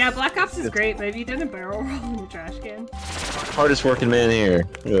 Yeah, Black Ops is great. Maybe you did a barrel roll in the trash can. Hardest working man here.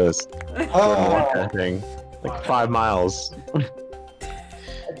 Look at this. Oh, That thing. Like 5 miles. I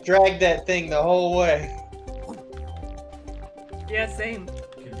dragged that thing the whole way. Yeah, same.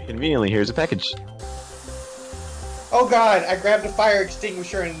 Conveniently, here's a package. Oh god, I grabbed a fire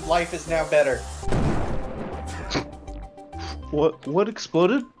extinguisher and life is now better. What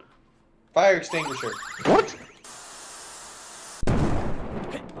exploded? Fire extinguisher. What?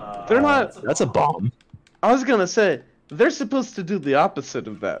 They're not. That's a bomb. I was gonna say they're supposed to do the opposite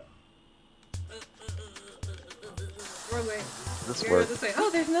of that. Wrong way. This You're works. this way. Oh,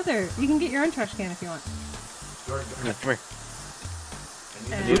 there's another. You can get your own trash can if you want. Come here.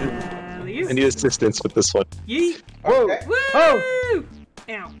 Leave. I need assistance with this one. Yeet. Whoa! Okay. Woo! Oh!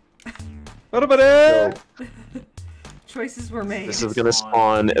 Ow. What about it? Choices were made. This is gonna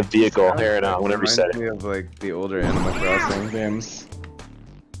spawn a vehicle here now whenever you set Reminds it. me of like the older Animal Crossing games.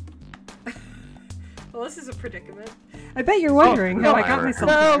 Well, this is a predicament. I bet you're wondering how I got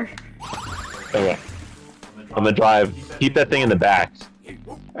myself here. Okay. I'm gonna drive. Keep that thing in the back.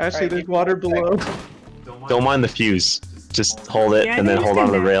 Actually, there's water below. Don't mind the fuse. Just hold it Yeah, I and think then it's hold on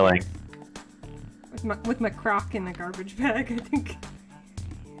to the gonna railing. With my crock in the garbage bag, I think.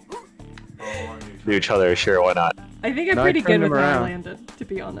 Do each other, sure, why not? I think I'm No, I pretty turned good him with how I around. landed, to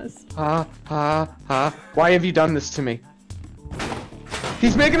be honest. Ha ha ha! Why have you done this to me?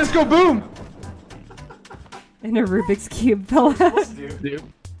 He's making us go boom! And a Rubik's Cube fell out.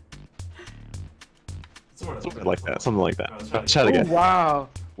 Something like that. Something like that. Try it Oh, again. wow!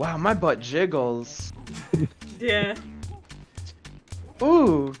 Wow, my butt jiggles. Yeah.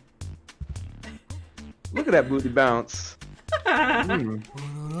 Ooh! Look at that booty bounce. Mm.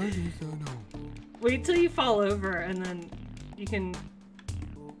 Wait till you fall over and then you can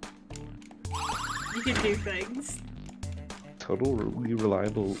do things. Totally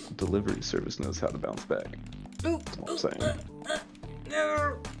reliable delivery service knows how to bounce back. Ooh, That's what I'm saying.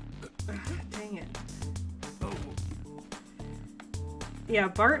 no. Dang it. Yeah,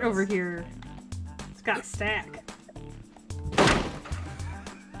 Bart over here has got a stack.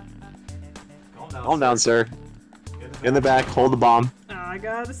 Calm down, sir. In the back, hold the bomb. Oh, I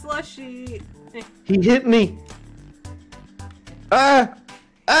got a slushie. He hit me! Ah!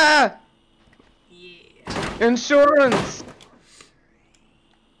 Ah! Yeah. Insurance!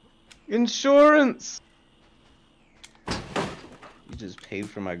 Insurance! You just paid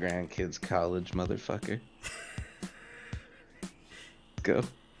for my grandkids' college, motherfucker. Go.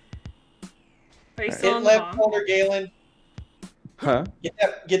 Are you still Hit on the left bomb? corner, Galen. Huh?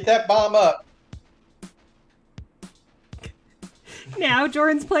 Get that bomb up. Now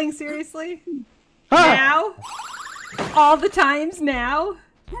Jordan's playing seriously? Ah! Now? All the times now?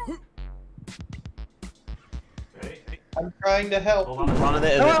 I'm trying to help. Hold on in front of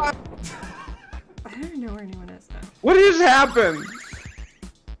it. And then... Ah! I don't know where anyone is now. What just happened?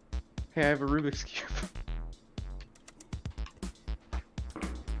 Hey, I have a Rubik's Cube.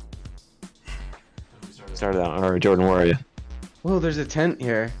 Started out. Alright, Jordan, where are you? Whoa, there's a tent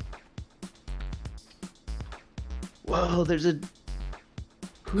here. Whoa, there's a...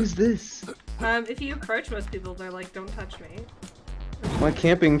 Who's this? If you approach most people, they're like, don't touch me. My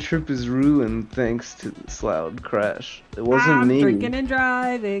camping trip is ruined thanks to this loud crash. It wasn't I'm me. drinking and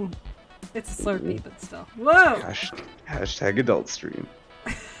driving. It's a Slurpee, but still. Whoa! Gosh, hashtag adult stream.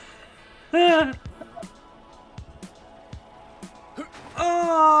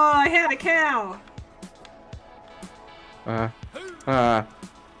 Oh, I had a cow.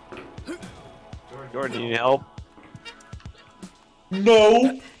 Jordan, you need help?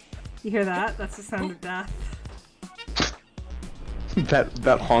 No. You hear that? That's the sound of death.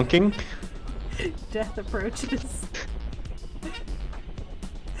 that honking? Death approaches.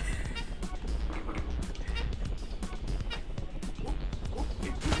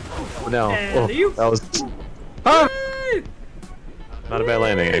 Oh, no. And Oh, you- that was... Ah! Woo! Not a bad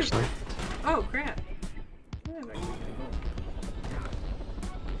landing, actually. Oh crap. Yeah, that's actually kinda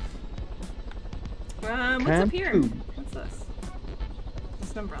cool. What's up here? What's this? Is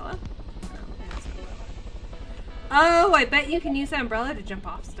this an umbrella? No, it's an umbrella. Oh, I bet you can use that umbrella to jump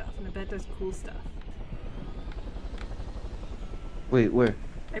off stuff, and I bet there's cool stuff. Wait, where?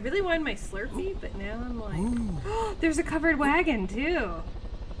 I really wanted my Slurpee, but now I'm like, oh, there's a covered wagon too.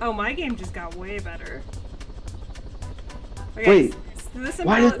 Oh, my game just got way better. Okay, Wait, so this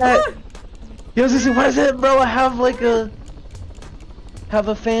why umbrella- does that? Yo, Sissy, why does that umbrella have like a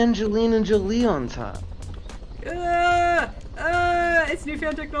Fangelina Jolie on top? It's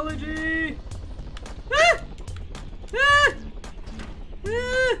newfound technology. Ah! Ah!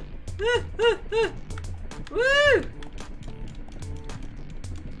 Ah! Ah! Ah! Ah! Woo!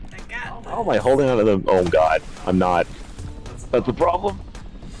 I got How am I holding onto the? Oh god, I'm not. That's the problem.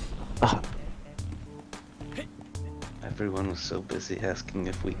 Everyone was so busy asking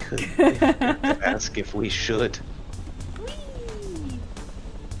if we could. Ask if we should. Whee!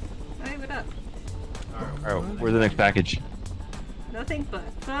 Hey, what up? Alright, where's the next package? Nothing but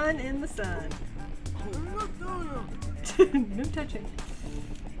fun in the sun. No touching.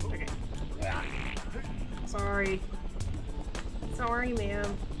 Okay. Sorry. Sorry,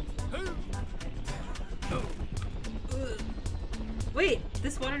 ma'am. Wait,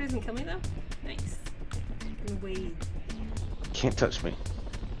 this water doesn't kill me though? Nice. I can wade. Can't touch me.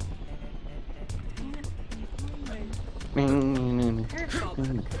 Parasol.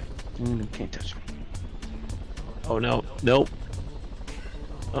 Can't touch me. Oh no, nope.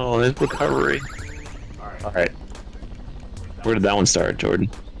 Oh, there's recovery. Alright. Where did that one start, Jordan?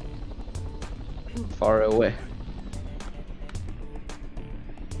 Far away.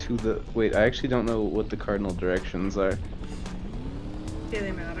 To the wait, I actually don't know what the cardinal directions are. Do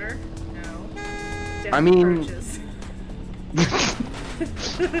they matter? No. I mean- Approaches.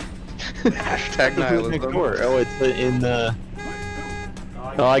 Hashtag Who's next nihilism. door? Oh, it's in the.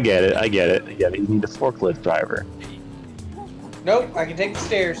 Oh, I get it. I get it. I get it. You need a forklift driver. Nope, I can take the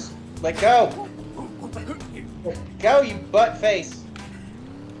stairs. Let go. Let go, you butt face.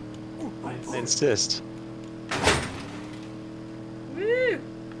 I insist. Woo!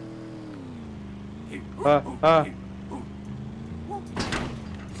 Uh-oh.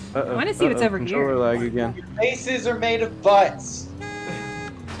 I wanna see what's over Controller here. lag again. Faces are made of butts.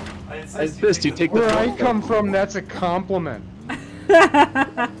 I insist. You take the. Where I come from, that's a compliment.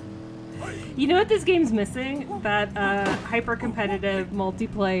 You know what this game's missing? That hyper-competitive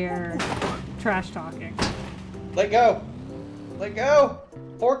multiplayer trash talking. Let go. Let go.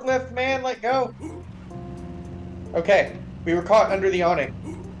 Forklift man, let go. Okay, we were caught under the awning.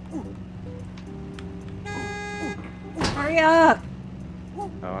 Hurry up! Oh,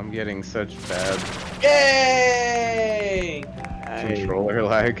 I'm getting such bad Yay! controller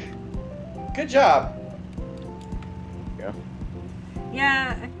lag. Good job.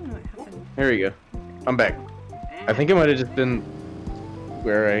 Yeah, I don't know what happened. Here we go. I'm back. I think it might have just been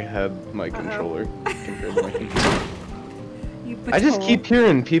where I had my controller compared to my computer. You I just patrol. keep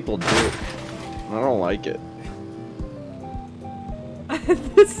hearing people do it. I don't like it.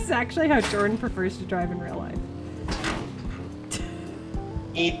 This is actually how Jordan prefers to drive in real life.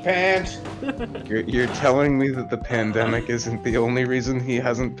 Eat pants. You're telling me that the pandemic isn't the only reason he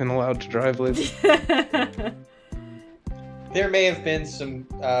hasn't been allowed to drive lately? There may have been some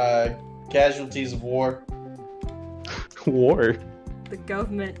casualties of war. War. The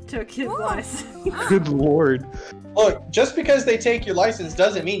government took his license. Good lord. Look, just because they take your license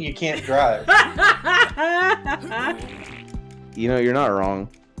doesn't mean you can't drive. You know, you're not wrong.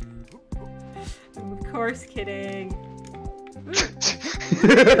 I'm of course kidding.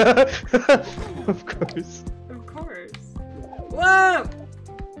 Of course. Of course. Whoa!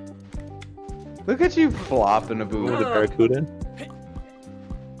 Look at you flopping a boo. With a barracuda.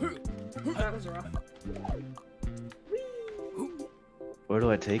 That was rough. Where do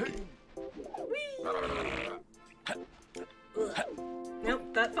I take it?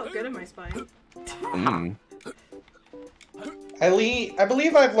 Nope, that felt good in my spine. Mm. I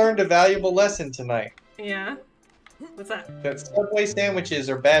believe I've learned a valuable lesson tonight. Yeah? What's that? That Subway sandwiches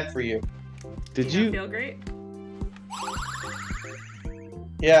are bad for you. Did You you? feel great?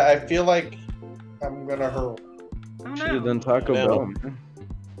 Yeah, I feel like I'm gonna hurl. Oh Should have no. done Taco No. Bell. man.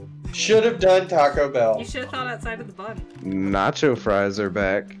 Should have done Taco Bell. You should have thought outside of the bun. Nacho fries are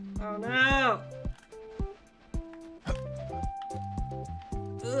back. Oh no!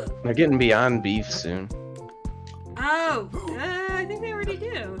 Ugh. They're getting beyond beef soon. Oh! I think they already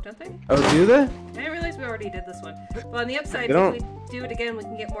do, don't they? Oh, do they? I didn't realize we already did this one. Well, on the upside, They don't- if we do it again, we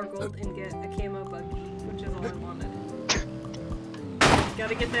can get more gold and get a camo buggy, which is all I wanted.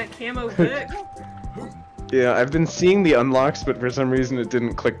 Gotta get that camo Vic. Yeah, I've been seeing the unlocks, but for some reason it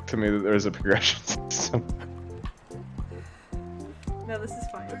didn't click to me that there was a progression system. No, this is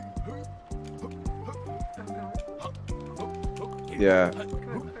fine. Oh god. Yeah.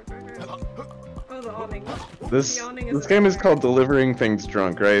 Come on. Oh, the awning. This The awning is this game is everywhere. called Delivering Things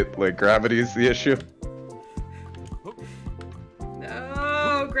Drunk, right? Like gravity's the issue.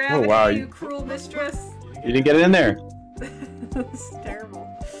 No, gravity, wow, you you- cruel mistress. You didn't get it in there. This is terrible.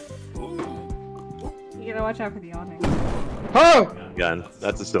 You gotta watch out for the awning. Oh! Gun.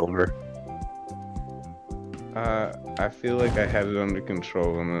 That's a silver. I feel like I had it under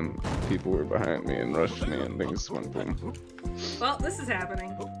control and then people were behind me and rushed me and things went boom. Well, this is happening.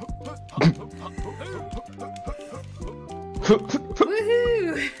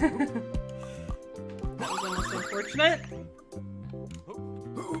 Woohoo! That was almost unfortunate.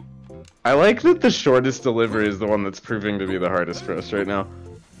 I like that the shortest delivery is the one that's proving to be the hardest for us right now.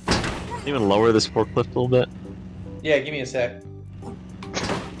 Even lower this forklift a little bit. Yeah, give me a sec.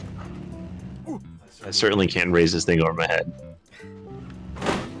 I certainly can't raise this thing over my head.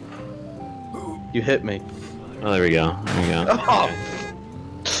 You hit me. Oh, there we go. There we go. Oh.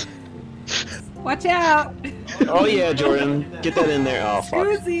 Watch out! Oh yeah, Jordan, get that in there. Oh fuck.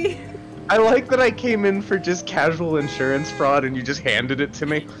 Scoozy! I like that I came in for just casual insurance fraud and you just handed it to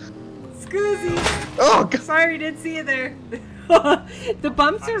me. Scoozy! Oh, God. Sorry, didn't see you there. The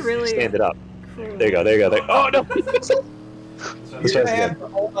bumps are really Stand it up. cruel. There you go. There you go. There. Oh no. Let's try You're this gonna have again. to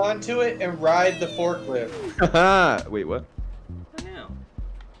hold on to it and ride the forklift. Wait, what? I know.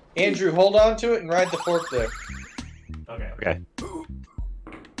 Andrew, hold on to it and ride the forklift. Okay. Okay. That's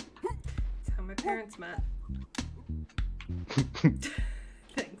how my parents met.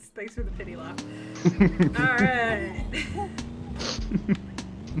 Thanks for the pity laugh. Alright.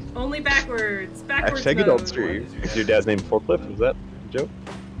 Only backwards. Backwards Hashtag mode. adult stream. Is your dad's name Forklift? Is that a joke?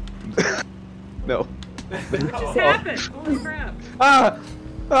 No. What just happened? Holy crap. Ah!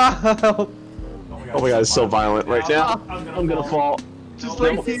 Ah, help. Oh my god, it's so violent right now. I'm gonna fall. Just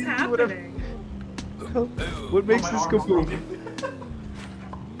What let is me do whatever. happening? What makes this go boom?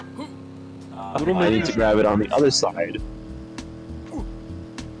 I need to grab it on the other side.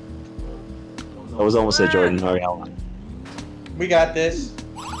 That was almost it, Jordan. Okay, hold on. We got this.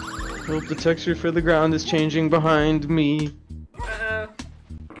 Hope the texture for the ground is changing behind me. Uh-oh.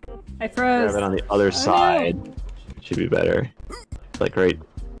 I Grab froze. it on the other no. side. Should be better. Like right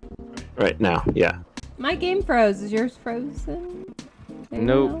now. Yeah. My game froze. Is yours frozen? Anyone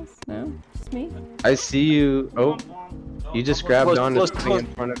Nope. else? No? Just me? I see you. Oh, you just grabbed Close, onto close, something close. in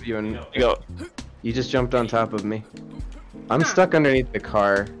front of you and There you go. you just jumped on top of me. I'm stuck underneath the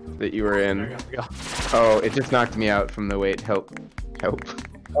car that you were in. Oh, it just knocked me out from the weight. Help. Help.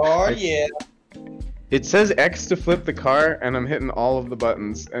 Oh yeah. It says X to flip the car, and I'm hitting all of the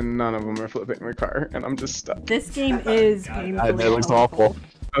buttons, and none of them are flipping the car, and I'm just stuck. This game is painfully That looks awful.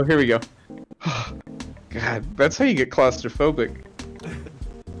 Oh, here we go. God, that's how you get claustrophobic.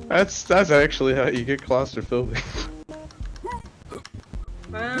 That's actually how you get claustrophobic.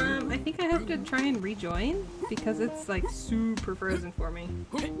 I think I have to try and rejoin because it's like super frozen for me.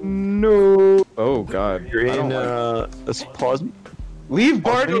 No. Oh God. You're I don't in like- pause. Leave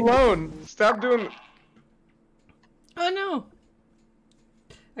Bart alone. Stop doing. Oh no!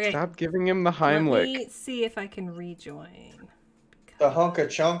 Okay, Stop giving him the let Heimlich. me see if I can rejoin. The hunka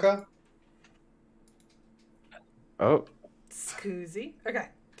chunka. Oh. Scoozy. Okay.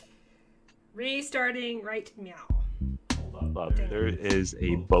 Restarting right meow. There is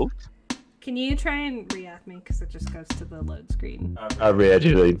a boat. Can you try and re-add me? Because it just goes to the load screen.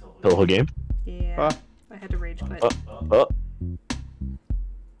 Re-edged the whole game. Yeah. Ah. I had to rage quit.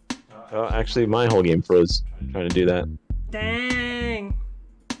 Oh, actually, my whole game froze trying to do that. Dang.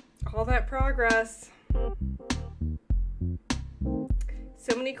 All that progress.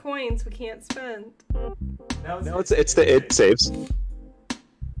 So many coins we can't spend. No, it saves.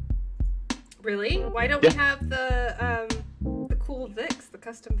 Really? Why don't Yeah. we have the cool Vix, the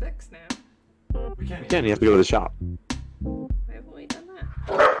custom Vix now? We can't. Again, you have to go to the shop. Why haven't we done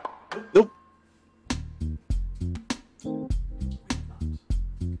that? Nope.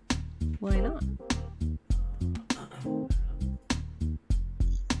 Why not?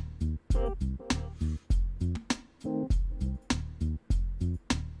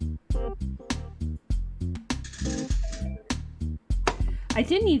 I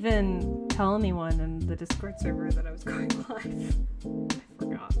didn't even tell anyone in the Discord server that I was going live. I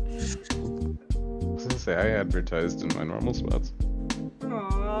forgot. I was gonna say I advertised in my normal spots.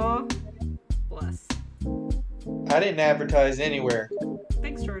 Aww. Bless. I didn't advertise anywhere.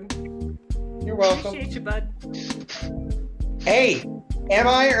 Thanks, Jordan. You're welcome. Appreciate you, bud. Hey, am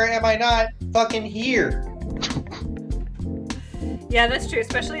I or am I not fucking here? Yeah, that's true,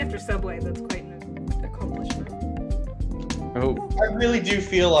 especially after Subway. That's quite an accomplishment. Oh, I really do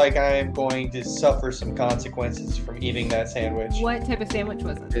feel like I am going to suffer some consequences from eating that sandwich. What type of sandwich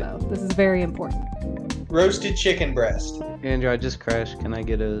was it, though? This is very important. Roasted chicken breast. Andrew, I just crashed. Can I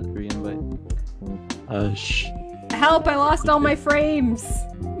get a re-invite? Help! I lost all my frames!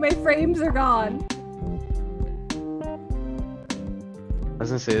 My frames are gone. I was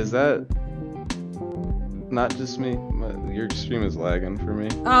gonna say, is that not just me? Your stream is lagging for me.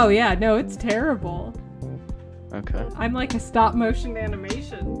 Oh yeah, no, it's terrible. Okay. I'm like a stop motion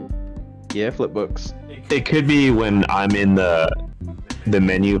animation. Yeah, flipbooks. It could be when I'm in the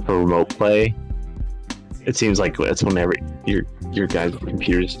menu for remote play. It seems like that's whenever your guys'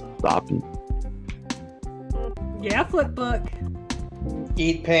 computers stop. And... Yeah, flipbook.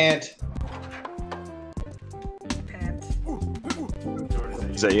 Eat pant. Pant.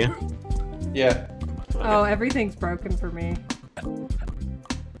 Is that you? Yeah. Oh, everything's broken for me.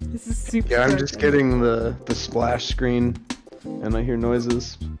 This is super Yeah, I'm broken. just getting the splash screen, and I hear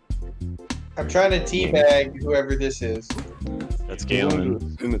noises. I'm trying to teabag whoever this is. That's I Galen.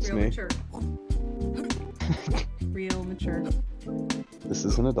 assume it's Real me. mature. Real mature. This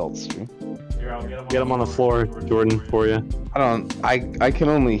is an adult stream. Get him on the floor, Jordan, for you. I can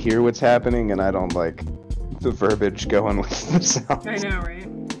only hear what's happening, and I don't like the verbiage going with the sound. I know, right?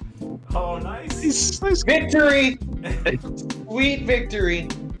 Oh, nice. Victory! Sweet victory!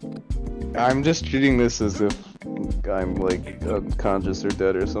 I'm just treating this as if I'm like unconscious or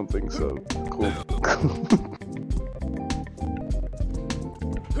dead or something, so cool.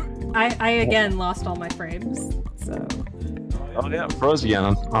 I again lost all my frames, so. Oh yeah, froze again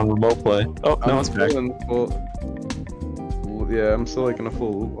on remote play. Oh no, it's back. Yeah, I'm still like in a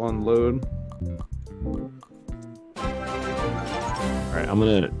full on load. Alright, I'm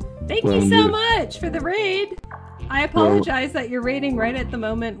gonna. Thank Well, you so you- much for the raid. I apologize that you're raiding right at the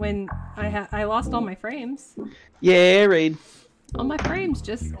moment when I lost all my frames. Yeah, raid. All my frames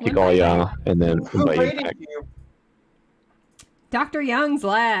just Kick went all right you there. out, and then Who invite you rated back. you? Dr. Young's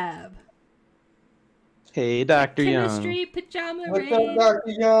lab. Hey, Dr. Young. Chemistry pajama What's raid. up,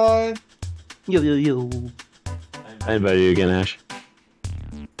 Dr. Young? Yo. I invite you again, Ash.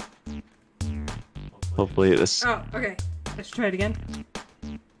 Hopefully this. Oh, okay. Let's try it again.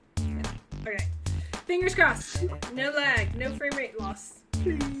 Okay. Fingers crossed. No lag, no frame rate loss.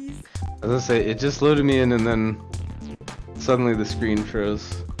 Please. As I say, it just loaded me in, and then suddenly the screen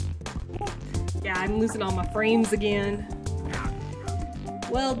froze. Yeah, I'm losing all my frames again.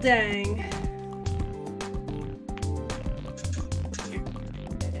 Well, dang.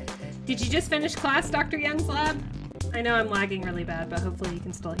 Did you just finish class, Dr. Young's lab? I know I'm lagging really bad, but hopefully you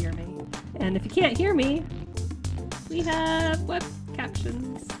can still hear me. And if you can't hear me, we have web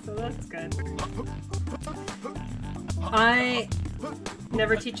captions, so that's good. I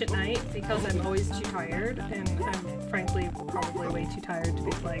never teach at night because I'm always too tired, and I'm frankly probably way too tired to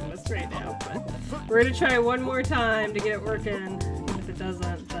be playing this right now, but we're gonna try one more time to get it working, and if it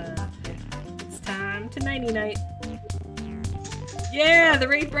doesn't, then it's time to nighty-night. Yeah, the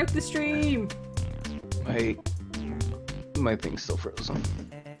raid broke the stream! My thing's still frozen.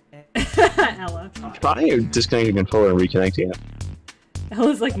 Ella. Try or disconnect your controller and reconnecting it.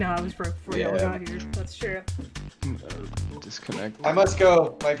 Ella's like, nah, I was broke before y'all Yeah. got here. That's true. Disconnect. I must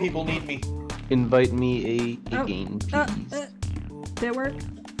go. My people need me. Invite me a Oh, game, please. Did it work?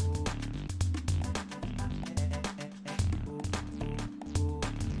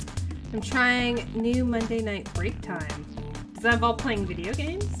 I'm trying new Monday night break time. Does that involve playing video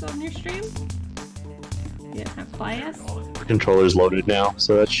games on your stream? You don't have class? The controller's loaded now,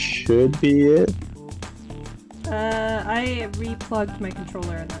 so that should be it. I replugged my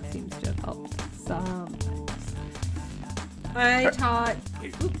controller and that seems to have helped sometimes. I taught...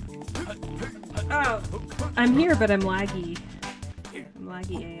 Oop. Oh! I'm here, but I'm laggy. I'm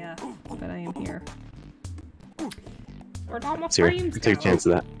laggy AF, but I am here. Where'd all my Here, frames take a go? chance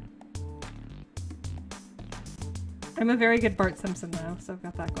of that. I'm a very good Bart Simpson though, so I've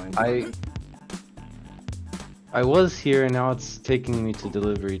got that going. I was here, and now it's taking me to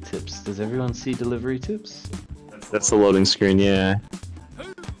delivery tips. Does everyone see delivery tips? That's the loading screen, yeah.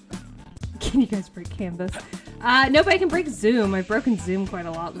 Can you guys break Canvas? Nope, I can break Zoom. I've broken Zoom quite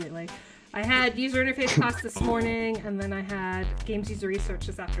a lot lately. I had user interface class this morning, and then I had games user research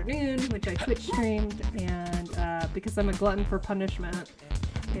this afternoon, which I Twitch streamed, and because I'm a glutton for punishment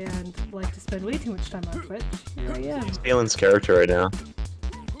and like to spend way too much time on Twitch, here I am. Galen's character right now.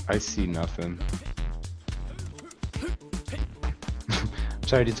 I see nothing.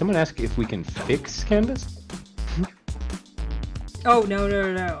 Sorry, did someone ask if we can fix Canvas? Oh,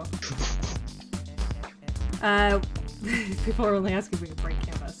 no. People are only asking if we can break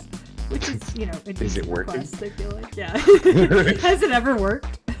canvas. Which is, you know, a Is it working? request, I feel like. Yeah. Has it ever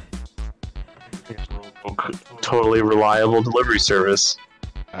worked? Totally reliable delivery service.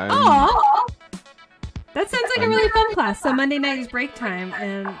 Aww! That sounds like a really fun class. So Monday night is break time,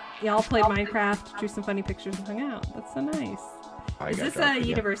 and y'all played Minecraft, drew some funny pictures, and hung out. That's so nice. Is this a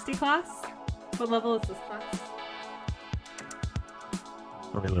university class? What level is this class?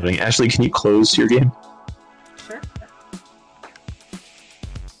 Reloading. Ashley, can you close your game? Sure.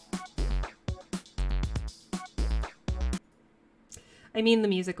 I mean, the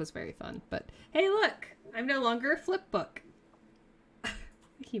music was very fun, but hey, look! I'm no longer a flip book. A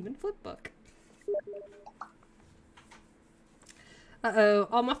human flip book. Uh-oh,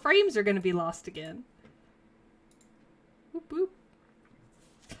 all my frames are gonna be lost again. Boop boop.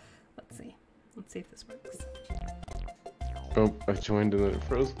 Let's see. Let's see if this works. Oh, I joined and then it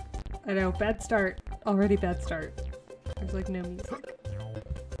froze. I know, bad start. Already bad start. There's like no music.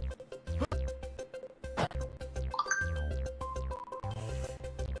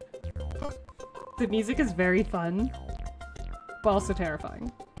 The music is very fun, but also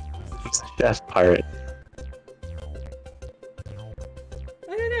terrifying. It's a chef pirate.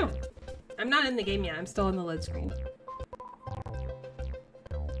 I don't know. I'm not in the game yet. I'm still on the load screen.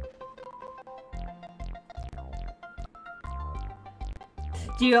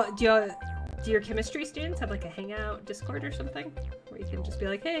 Do your chemistry students have like a hangout Discord or something? Where you can just be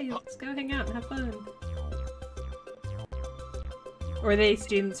like, hey, let's go hang out and have fun. Or are they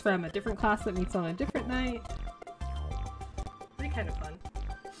students from a different class that meets on a different night? Pretty kind of fun.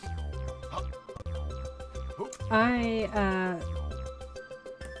 I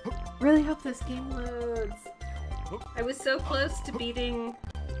really hope this game loads. I was so close to beating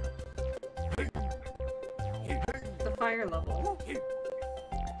the fire level.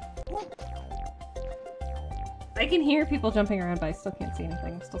 I can hear people jumping around, but I still can't see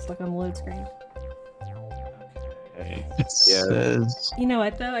anything. I'm still stuck on the load screen. It says... You know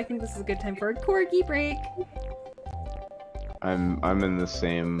what, though? I think this is a good time for a corgi break. I'm in the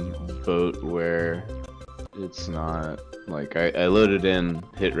same boat where it's not like I loaded in,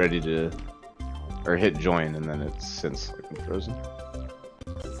 hit ready to, or hit join, and then it's since like frozen.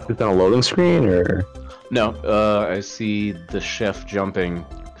 Is it on a loading screen or? No, I see the chef jumping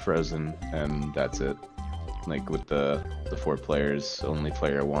frozen, and that's it. Like with the 4 players, only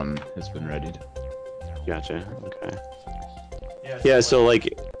player 1 has been readied. Gotcha. Okay. Yeah. So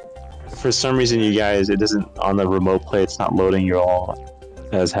like, for some reason, you guys, it doesn't on the remote play. It's not loading you all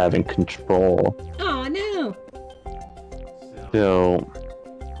as having control. Oh no! So.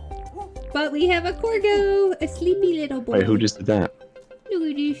 But we have a corgo, a sleepy little boy. Wait, who just did that?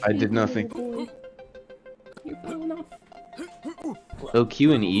 I did nothing. You're falling off. Oh,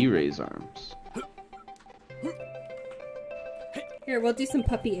 Q and E raise arms. Here, we'll do some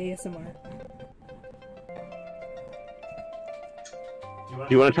puppy ASMR. Do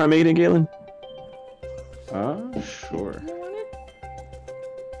you want to try making it, Galen? Sure. You want it?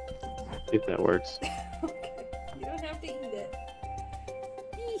 See if that works. Okay. You don't have to eat it.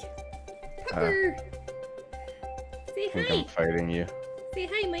 Pepper! Say I think hi! I'm fighting you. Say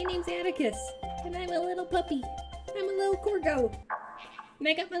hi, my name's Atticus. And I'm a little puppy. I'm a little corgo. And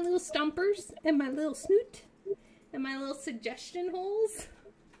I got my little stompers and my little snoot and my little suggestion holes.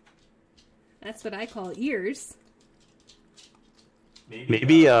 That's what I call ears.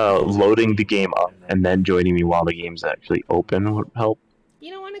 Maybe loading the game up and then joining me while the game's actually open would help.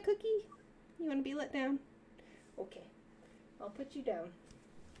 You don't want a cookie? You want to be let down? Okay. I'll put you down.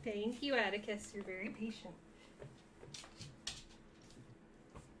 Thank you, Atticus. You're very patient.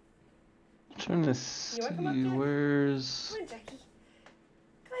 Trying to see wanna come up, Jack? where's Come on, Jackie.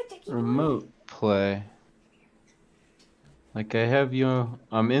 Come on, Jackie. remote play. Like I have you.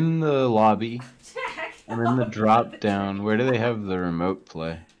 I'm in the lobby. Jack. I'm in the drop down. Where do they have the remote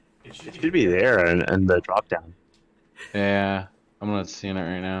play? It should be there and the drop down. Yeah, I'm not seeing it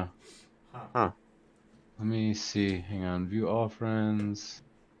right now. Huh. Let me see. Hang on. View all friends.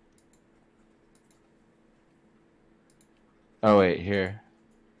 Oh wait, here.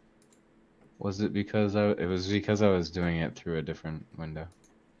 Was it because it was because I was doing it through a different window.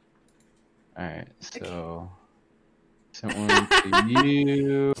 Alright, so sent one to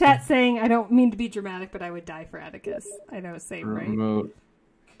you. Chat saying, I don't mean to be dramatic, but I would die for Atticus. I know, same, right? Remote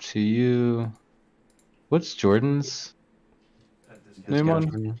to you. What's Jordan's name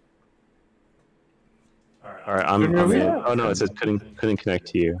on? Alright, I'm in. Oh no, it says couldn't connect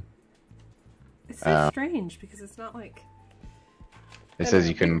to you. It's so strange because it's not like It says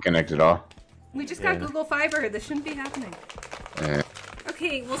you couldn't connect at all. we just got Google Fiber. This shouldn't be happening.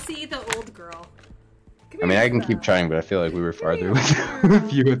 Okay, we'll see the old girl. Come I mean, here, I can keep Isabel. trying, but I feel like we were farther Come here,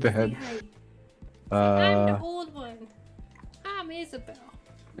 with you at the head. Say hi. I'm the Uh, old one. I'm Isabel.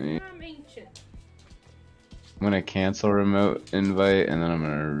 yeah. I'm ancient. I'm gonna cancel remote invite, and then I'm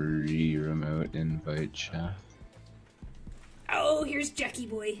gonna re-remote invite Chef. Oh, here's Jackie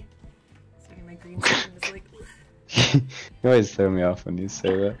boy. Sorry, my green screen is like. You always throw me off when you say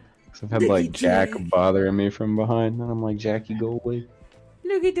that. 'Cause I've had like Jack bothering me from behind, and I'm like, Jackie, go away.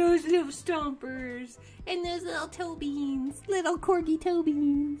 Look at those little stompers and those little toe beans, little corgi toe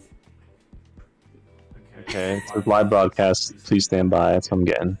beans. Okay, it says live broadcast. Please stand by. That's what I'm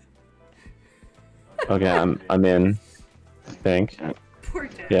getting. Okay, I'm in. I think. Poor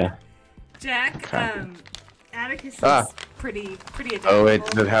Jack. Yeah. Jack, Atticus is Ah. pretty adorable. Oh wait,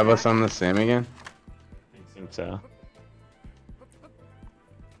 did it have us on the same again? I think so.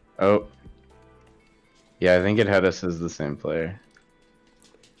 Oh. Yeah, I think it had us as the same player.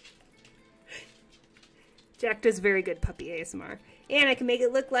 Jack does very good puppy ASMR. And I can make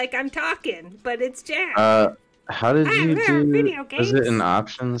it look like I'm talking, but it's Jack. How did you video do? Was it games. in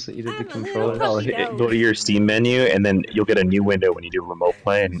options that you did the I'm a little controller? puppy. Go to your Steam menu, and then you'll get a new window when you do remote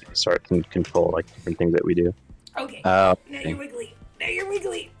play, and start to control like different things that we do. Okay. Oh, Now you're wiggly. Now you're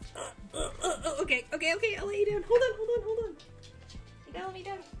wiggly. Okay. I'll let you down. Hold on. You gotta let me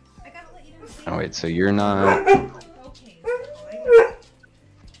down. I gotta let you down. oh wait, so you're not. Okay.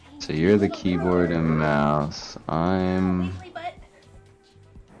 So you're the keyboard and mouse. I'm.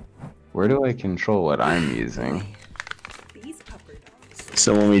 Where do I control what I'm using? These pupper dogs.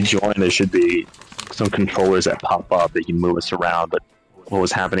 So when we join, there should be some controllers that pop up that you can move us around. But what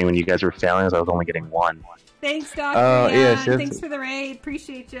was happening when you guys were failing is I was only getting one. Thanks, Doc. Oh, yes, yes. Thanks for the raid.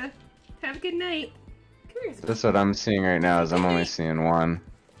 Appreciate you. Have a good night. Come here. Isabel. That's what I'm seeing right now. Is I'm only seeing one.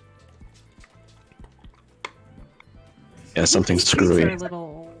 Yeah, something's These are screwy.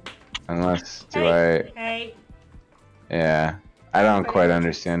 little. Unless do Hey. Yeah, I don't quite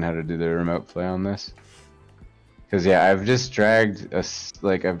understand how to do the remote play on this. Cause yeah, I've just dragged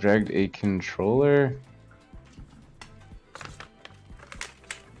I've dragged a controller.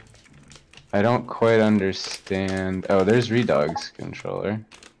 I don't quite understand. Oh, there's Redog's controller.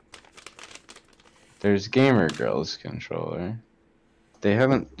 There's Gamer Girl's controller. They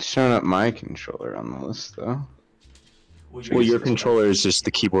haven't shown up my controller on the list though. Well, your controller is just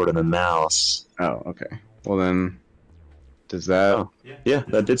the keyboard and the mouse. Oh, okay. Well then, does that? Oh. Yeah,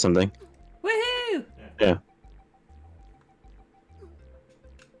 that did something. Woohoo! Yeah.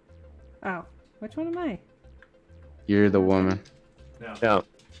 Oh, which one am I? You're the woman. Yeah.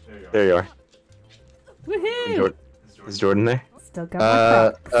 There you are. Woohoo! Is Jordan there? Still got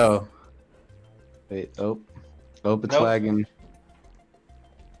my Crocs. Oh. Wait. Oh, it's Nope. lagging.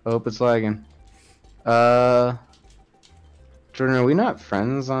 Oh, it's lagging. Jordan, are we not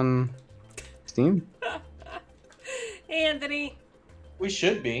friends on Steam? Hey, Anthony. We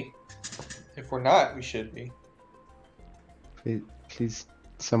should be. If we're not, we should be. Please,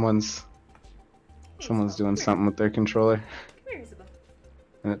 someone's doing something with their controller, Come here, Isabel.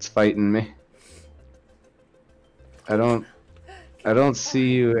 and it's fighting me. I don't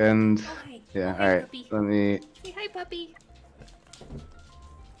see you, and Oh, hi. yeah. Hi, All right, puppy. let me. Hey, hi, puppy.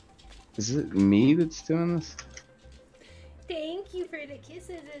 Is it me that's doing this? Thank you for the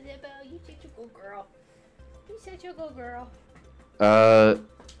kisses, Isabel. You such a good girl. You such a good girl.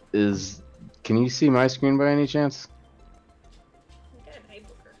 Can you see my screen by any chance? We got an eye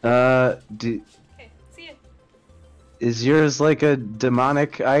booker. Okay, see ya. Is yours like a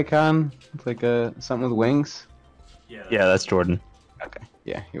demonic icon? Like something with wings? Yeah, that's Jordan. Okay.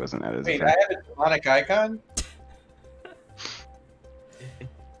 Yeah, he wasn't at his Wait, I turn. have a demonic icon?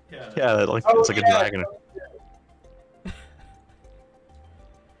 Yeah, like, Oh, it's like yeah. a dragon.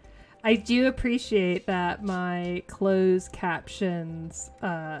 I do appreciate that my closed captions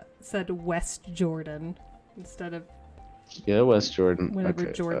said West Jordan instead of Yeah, West Jordan. whatever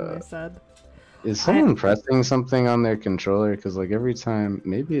Okay, Jordan I said. is someone pressing something on their controller? Because like every time,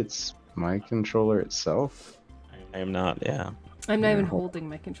 maybe it's my controller itself. I am not, yeah. I'm not even holding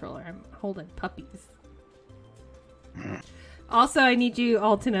my controller. I'm holding puppies. Also, I need you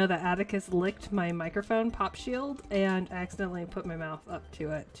all to know that Atticus licked my microphone pop shield and accidentally put my mouth up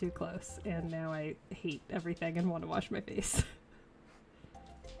to it too close. And now I hate everything and want to wash my face.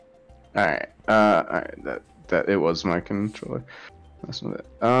 All right. All right. That it was my controller. That's not it.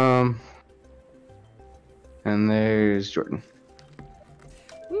 And there's Jordan.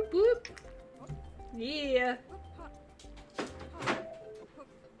 Whoop whoop. Yeah.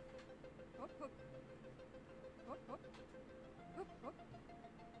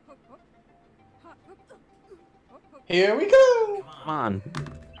 Here we go. Come on.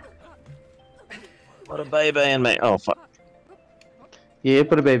 What a baby in me. Oh, fuck. Yeah,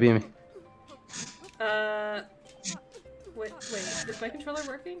 put a baby in me. Wait, is my controller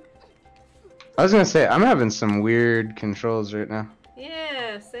working? I was gonna say, I'm having some weird controls right now.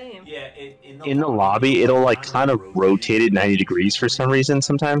 Yeah, same. Yeah, In the lobby, it'll like kind of rotate it 90 degrees for some reason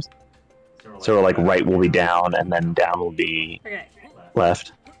sometimes. So like right will be down and then down will be Okay.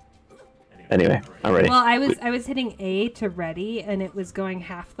 left. Anyway, I'm ready. Well, I was hitting A to ready, and it was going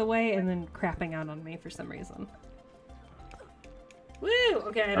half the way, and then crapping out on me for some reason. Woo!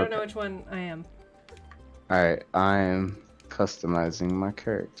 Okay, I don't know which one I am. Alright, I'm customizing my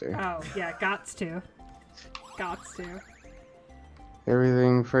character. Oh, yeah, gots to. Gots to.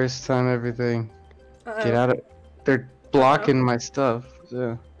 Everything, first time, everything. Uh-oh. Get out of... They're blocking my stuff.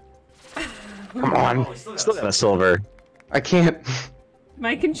 Yeah. Come on. Still got a silver. I can't...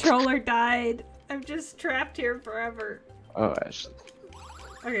 My controller died. I'm just trapped here forever. Oh, Ashley.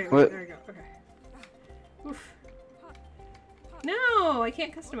 Okay, What? there we go. Okay. Oof. No, I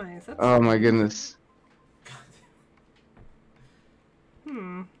can't customize. That's... Oh my goodness. What's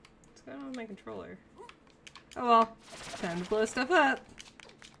going on with my controller? Oh well, time to blow stuff up.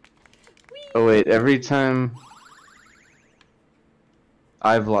 Oh wait, every time...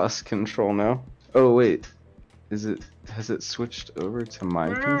 I've lost control now. Oh wait. Is it... Has it switched over to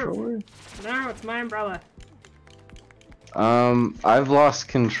my controller? No, it's my umbrella. I've lost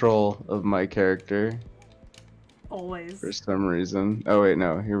control of my character Always. for some reason. Oh wait,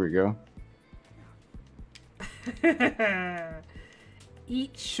 no, here we go.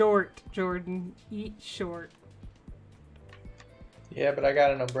 Eat short, Jordan. Eat short. Yeah, but I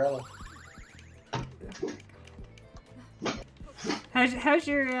got an umbrella. How's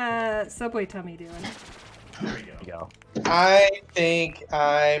your subway tummy doing? There we go. I think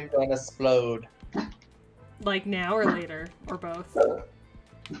I'm gonna explode. Like now or later, or both?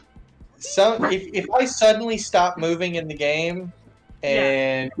 If I suddenly stop moving in the game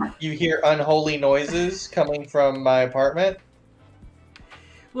and you hear unholy noises coming from my apartment,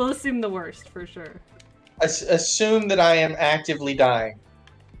 We'll assume the worst for sure. assume that I am actively dying.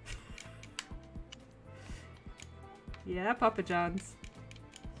 Yeah, Papa John's.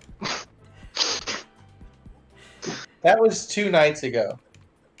 That was 2 nights ago.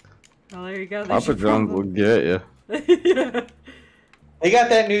 Well, there you go. Papa John's will get you. Yeah. They got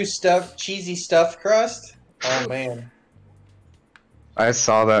that new cheesy stuffed crust. Oh man. I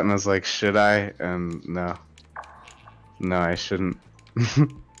saw that and was like, should I? And no. No, I shouldn't.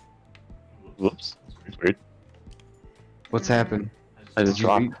 Whoops. Weird. What's happened? I just Did you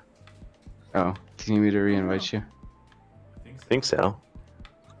dropped. Oh, do you need me to re-invite you? I think so.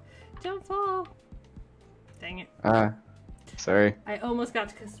 Don't fall. Dang it. Ah, sorry. I almost got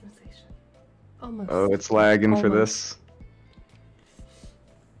to customization. Almost. Oh, it's lagging for Almost. this.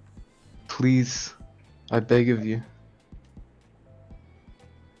 Please, I beg of you.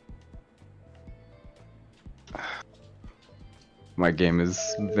 My game is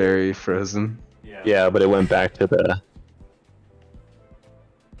very frozen. Yeah, but it went back to the...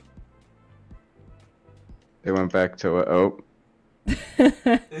 It went back to what? Oh.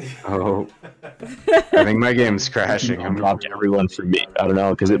 Oh. I think my game's crashing. I dropped everyone for me. I don't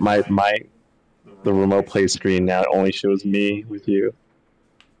know, because the remote play screen now only shows me with you.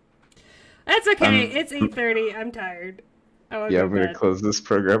 That's okay. It's 8:30. I'm tired. I want to Yeah, go I'm to gonna bed. close this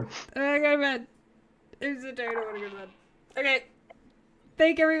program. I want to go to bed. I'm so tired. I want to go to bed. Okay.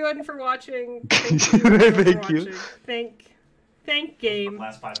 Thank everyone for watching. Thank you. everyone for Thank you. watching. Thank game.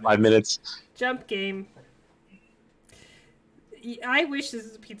 Last 5 minutes. 5 minutes. Jump game. I wish this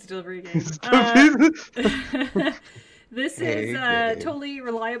was a pizza delivery game. This is a totally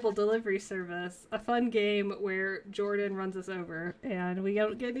reliable delivery service. A fun game where Jordan runs us over and we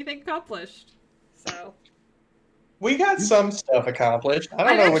don't get anything accomplished. So We got some stuff accomplished. I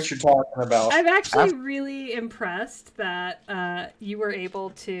don't know what you're talking about. I'm actually really impressed that you were able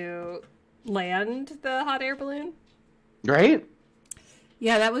to land the hot air balloon. Right?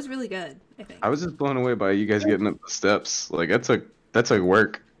 Yeah, that was really good, I think. I was just blown away by you guys getting up the steps. Like that's like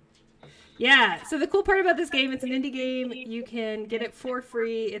work. Yeah, so the cool part about this game, it's an indie game. You can get it for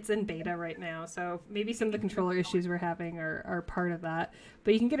free. It's in beta right now, so maybe some of the controller issues we're having are part of that.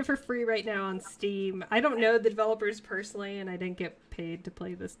 But you can get it for free right now on Steam. I don't know the developers personally, and I didn't get paid to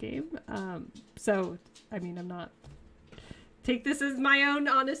play this game. So, I mean, I'm not... Take this as my own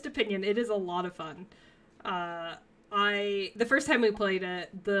honest opinion. It is a lot of fun. The first time we played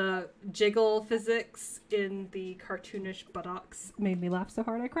it, the jiggle physics in the cartoonish buttocks made me laugh so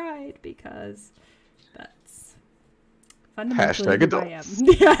hard I cried because that's Fundamentally, Hashtag who I am. adults.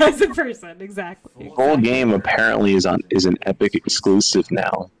 Yeah, as a person, exactly. The whole game apparently is an Epic exclusive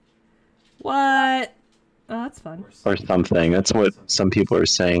now, What? Oh, that's fun. or something. That's what some people are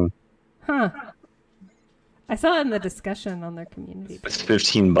saying. Huh. I saw it in the discussion on their community page. It's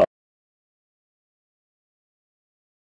 $15.